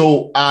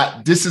 So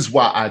this is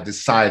why I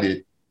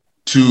decided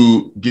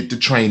to get the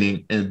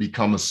training and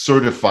become a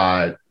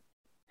certified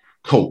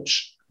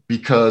coach,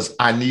 because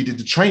I needed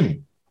the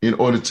training in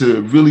order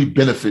to really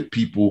benefit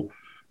people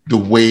the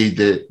way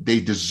that they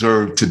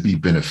deserve to be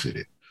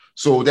benefited.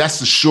 So that's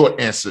the short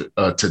answer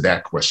to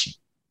that question.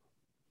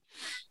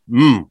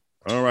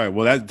 All right.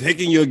 Well, that's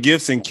taking your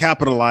gifts and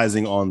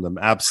capitalizing on them.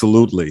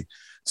 Absolutely.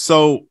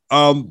 So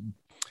now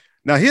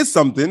here's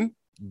something.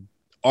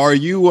 Are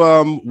you,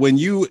 when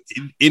you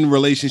in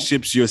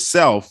relationships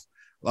yourself,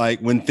 like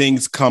when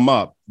things come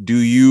up, do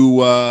you,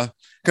 cause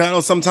I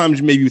know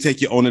sometimes maybe you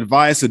take your own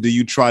advice, or do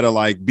you try to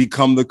like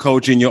become the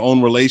coach in your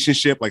own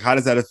relationship? Like, how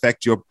does that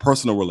affect your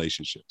personal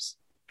relationships?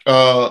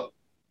 That's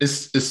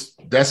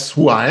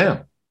who I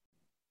am.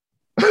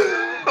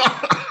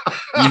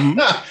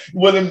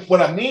 What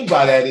I mean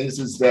by that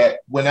is that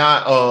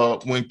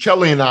when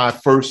Kelly and I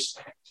first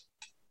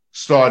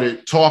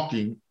started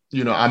talking,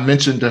 I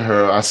mentioned to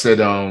her, I said,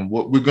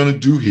 what we're going to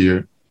do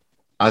here,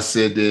 I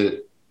said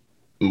that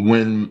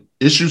when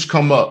issues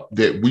come up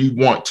that we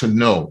want to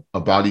know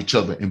about each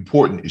other,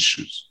 important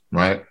issues,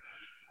 right?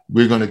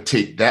 We're going to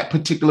take that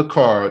particular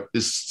card.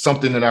 It's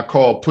something that I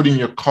call putting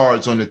your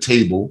cards on the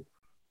table,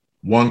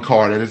 one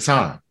card at a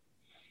time.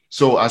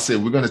 So I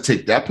said, we're going to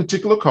take that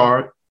particular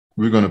card,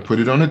 we're going to put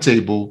it on the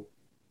table,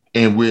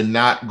 and we're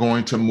not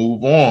going to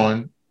move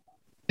on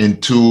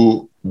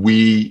until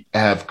we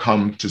have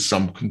come to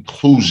some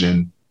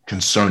conclusion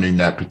concerning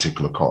that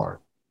particular card.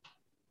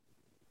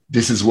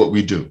 This is what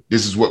we do.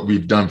 This is what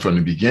we've done from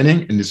the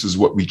beginning, and this is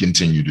what we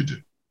continue to do.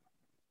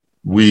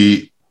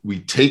 We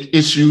take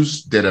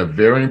issues that are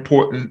very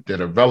important,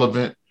 that are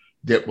relevant,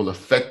 that will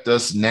affect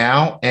us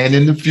now and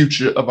in the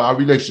future of our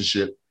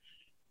relationship,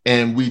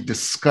 and we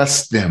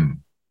discuss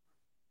them.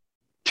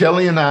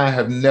 Kelly and I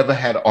have never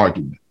had an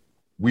argument.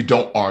 We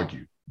don't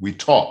argue. We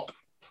talk.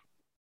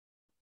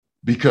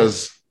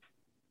 Because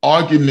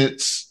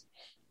arguments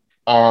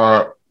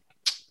are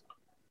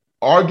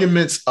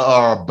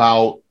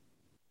about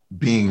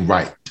being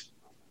right.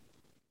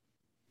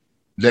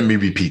 Let me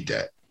repeat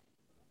that.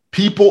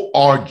 People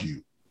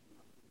argue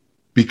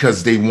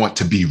because they want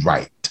to be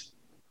right.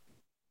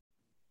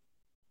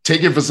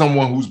 Take it for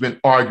someone who's been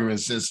arguing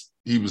since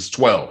he was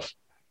 12.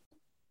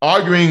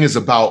 Arguing is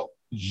about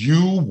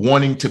you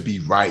wanting to be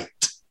right.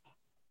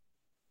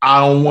 I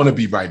don't want to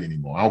be right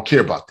anymore. I don't care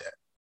about that.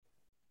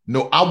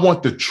 No, I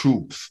want the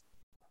truth.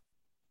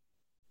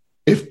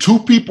 If two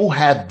people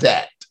have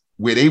that,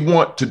 where they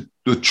want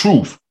the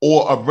truth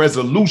or a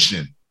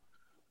resolution,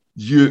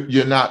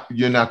 you're not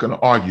going to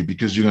argue,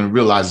 because you're going to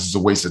realize it's a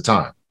waste of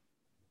time.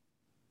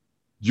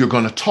 You're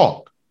going to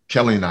talk.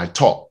 Kelly and I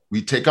talk.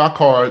 We take our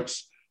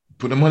cards,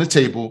 put them on the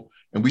table,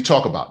 and we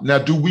talk about it. Now,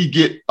 do we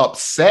get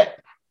upset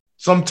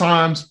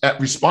sometimes at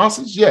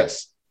responses?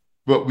 Yes,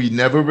 but we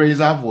never raise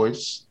our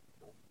voice.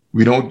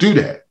 We don't do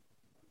that.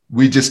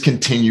 We just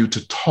continue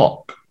to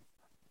talk.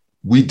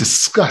 We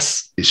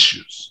discuss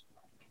issues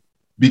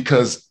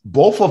because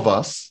both of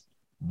us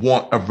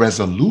want a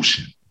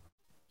resolution.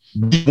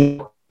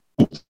 We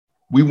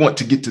want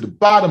to get to the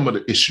bottom of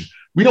the issue.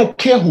 We don't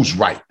care who's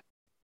right.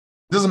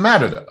 It doesn't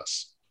matter to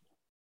us.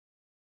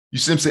 You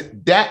see what I'm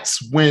saying?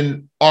 That's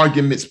when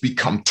arguments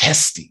become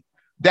testy.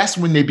 That's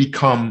when they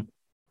become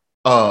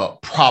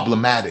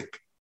problematic.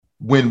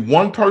 When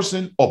one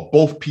person or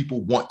both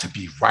people want to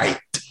be right.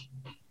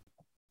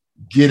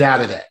 Get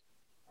out of that.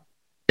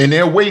 And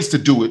there are ways to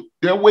do it.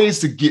 There are ways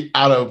to get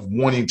out of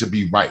wanting to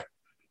be right.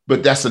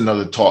 But that's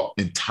another talk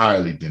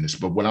entirely, Dennis.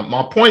 But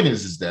my point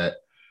is that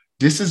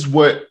this is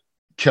what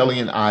Kelly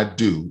and I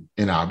do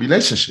in our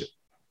relationship.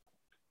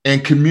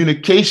 And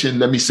communication,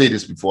 let me say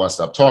this before I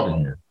stop talking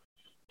here.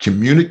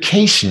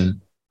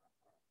 Communication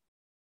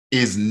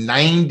is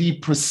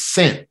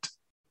 90%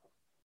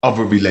 of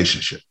a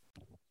relationship.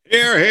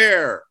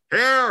 Here.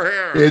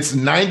 It's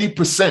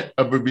 90%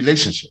 of a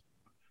relationship,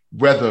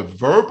 whether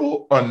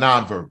verbal or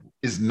nonverbal,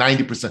 is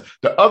 90%.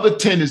 The other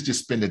 10 is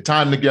just spending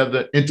time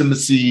together,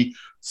 intimacy,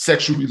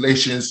 sexual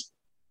relations.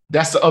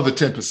 That's the other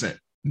 10%.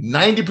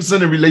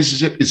 90% of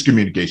relationship is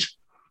communication.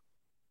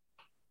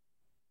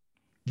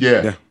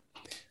 Yeah.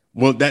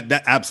 Well,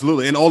 that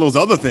absolutely. And all those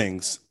other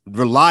things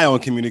rely on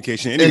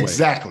communication anyway.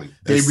 Exactly.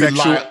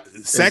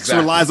 Sex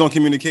relies on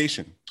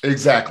communication.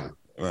 Exactly.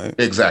 Right.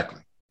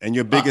 Exactly. And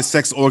your biggest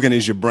sex organ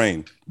is your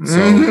brain.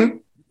 So,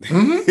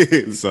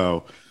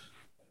 so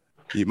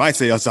you might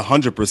say that's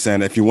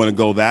 100% if you want to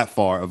go that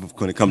far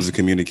when it comes to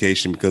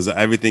communication, because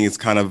everything is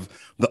kind of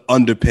the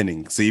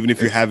underpinning. So even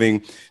if you're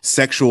having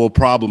sexual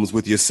problems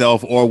with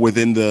yourself or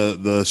within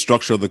the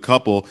structure of the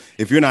couple,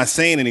 if you're not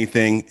saying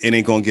anything, it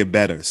ain't going to get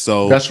better.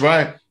 So that's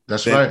right.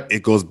 That's right.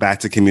 It goes back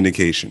to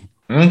communication.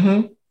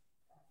 Yeah,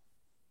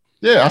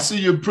 I see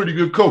you're a pretty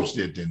good coach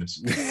there,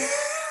 Dennis.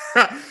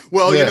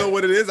 Well, you know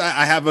what it is?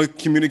 I have a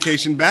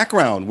communication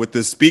background with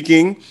the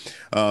speaking,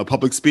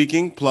 public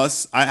speaking.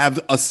 Plus, I have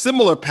a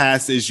similar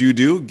past as you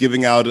do,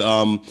 giving out,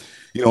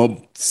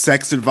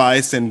 sex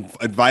advice and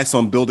advice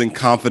on building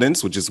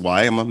confidence, which is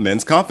why I'm a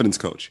men's confidence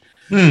coach.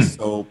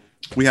 So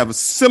we have a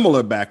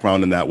similar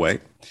background in that way.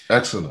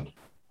 Excellent.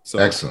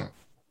 Excellent.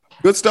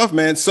 Good stuff,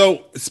 man.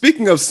 So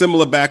speaking of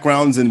similar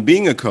backgrounds and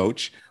being a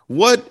coach,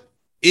 what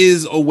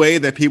is a way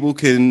that people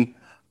can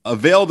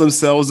avail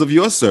themselves of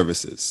your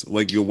services,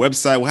 like your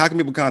website? Well, how can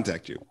people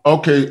contact you?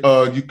 Okay,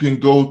 you can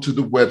go to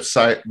the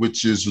website,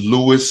 which is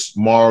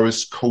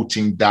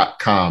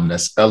LouisMorrisCoaching.com.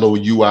 That's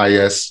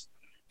LouisMorris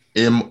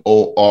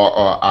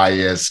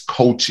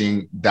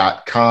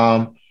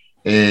coaching.com.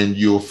 And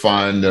you'll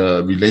find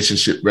a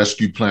relationship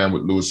rescue plan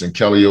with Louis and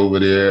Kelly over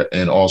there,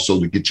 and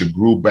also to get your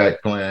groove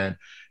back plan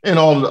and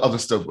all the other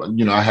stuff.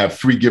 You know, I have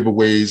free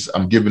giveaways.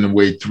 I'm giving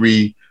away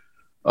three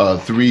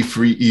free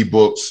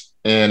ebooks.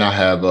 And I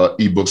have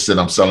ebooks that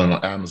I'm selling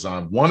on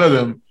Amazon. One of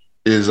them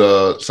is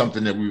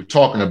something that we were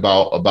talking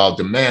about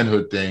the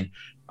manhood thing.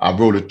 I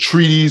wrote a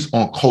treatise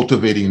on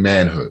cultivating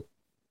manhood.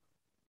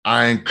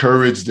 I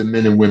encourage the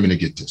men and women to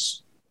get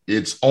this.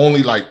 It's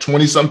only like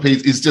 20-some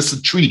pages. It's just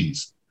a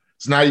treatise.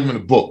 It's not even a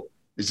book.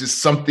 It's just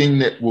something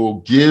that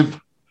will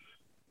give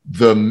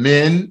the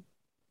men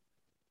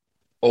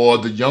or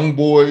the young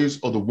boys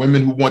or the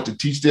women who want to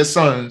teach their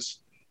sons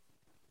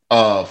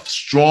a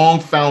strong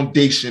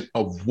foundation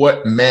of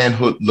what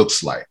manhood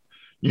looks like.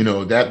 You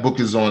know, that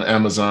book is on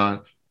Amazon,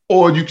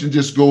 or you can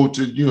just go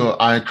to,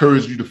 I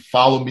encourage you to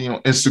follow me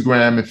on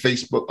Instagram and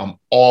Facebook. I'm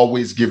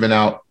always giving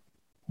out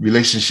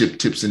relationship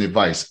tips and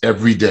advice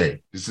every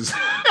day. This is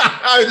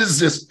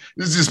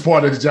just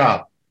part of the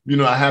job.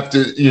 I have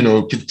to,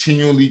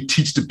 continually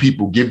teach the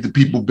people, give the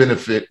people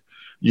benefit,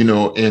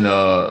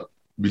 in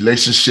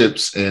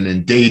relationships and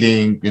in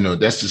dating.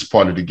 That's just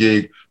part of the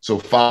gig. So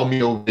follow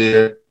me over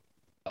there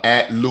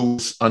at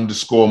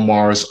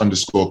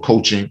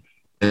Louis_Morris_coaching.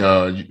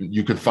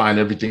 You can find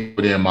everything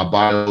there in my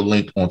bio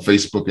link on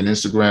Facebook and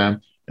Instagram.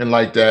 And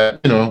like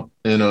that, and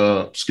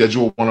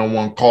schedule a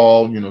one-on-one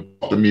call,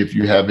 talk to me if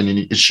you have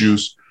any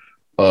issues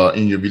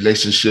in your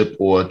relationship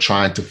or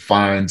trying to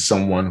find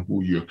someone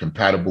who you're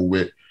compatible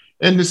with.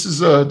 And this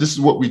is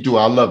what we do.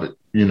 I love it,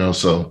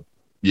 so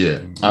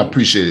yeah, I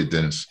appreciate it,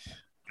 Dennis.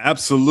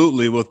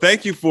 Absolutely. Well,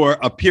 thank you for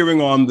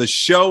appearing on the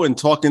show and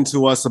talking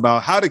to us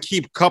about how to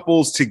keep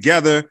couples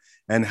together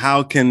and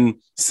how can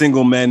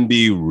single men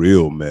be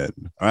real men.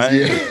 Right?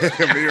 Yeah.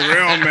 Be a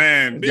real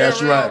man.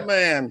 That's right,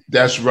 man.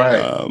 That's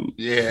right.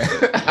 Yeah,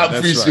 I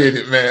appreciate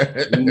it,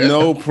 man.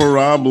 No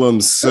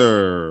problem,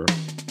 sir.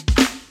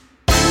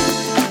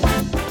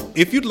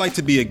 If you'd like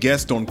to be a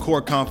guest on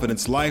Core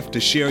Confidence Life to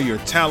share your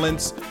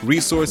talents,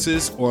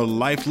 resources, or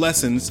life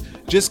lessons,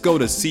 just go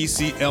to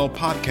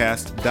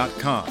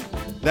cclpodcast.com.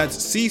 That's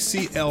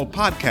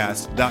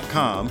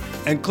cclpodcast.com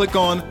and click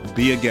on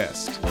Be a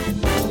Guest.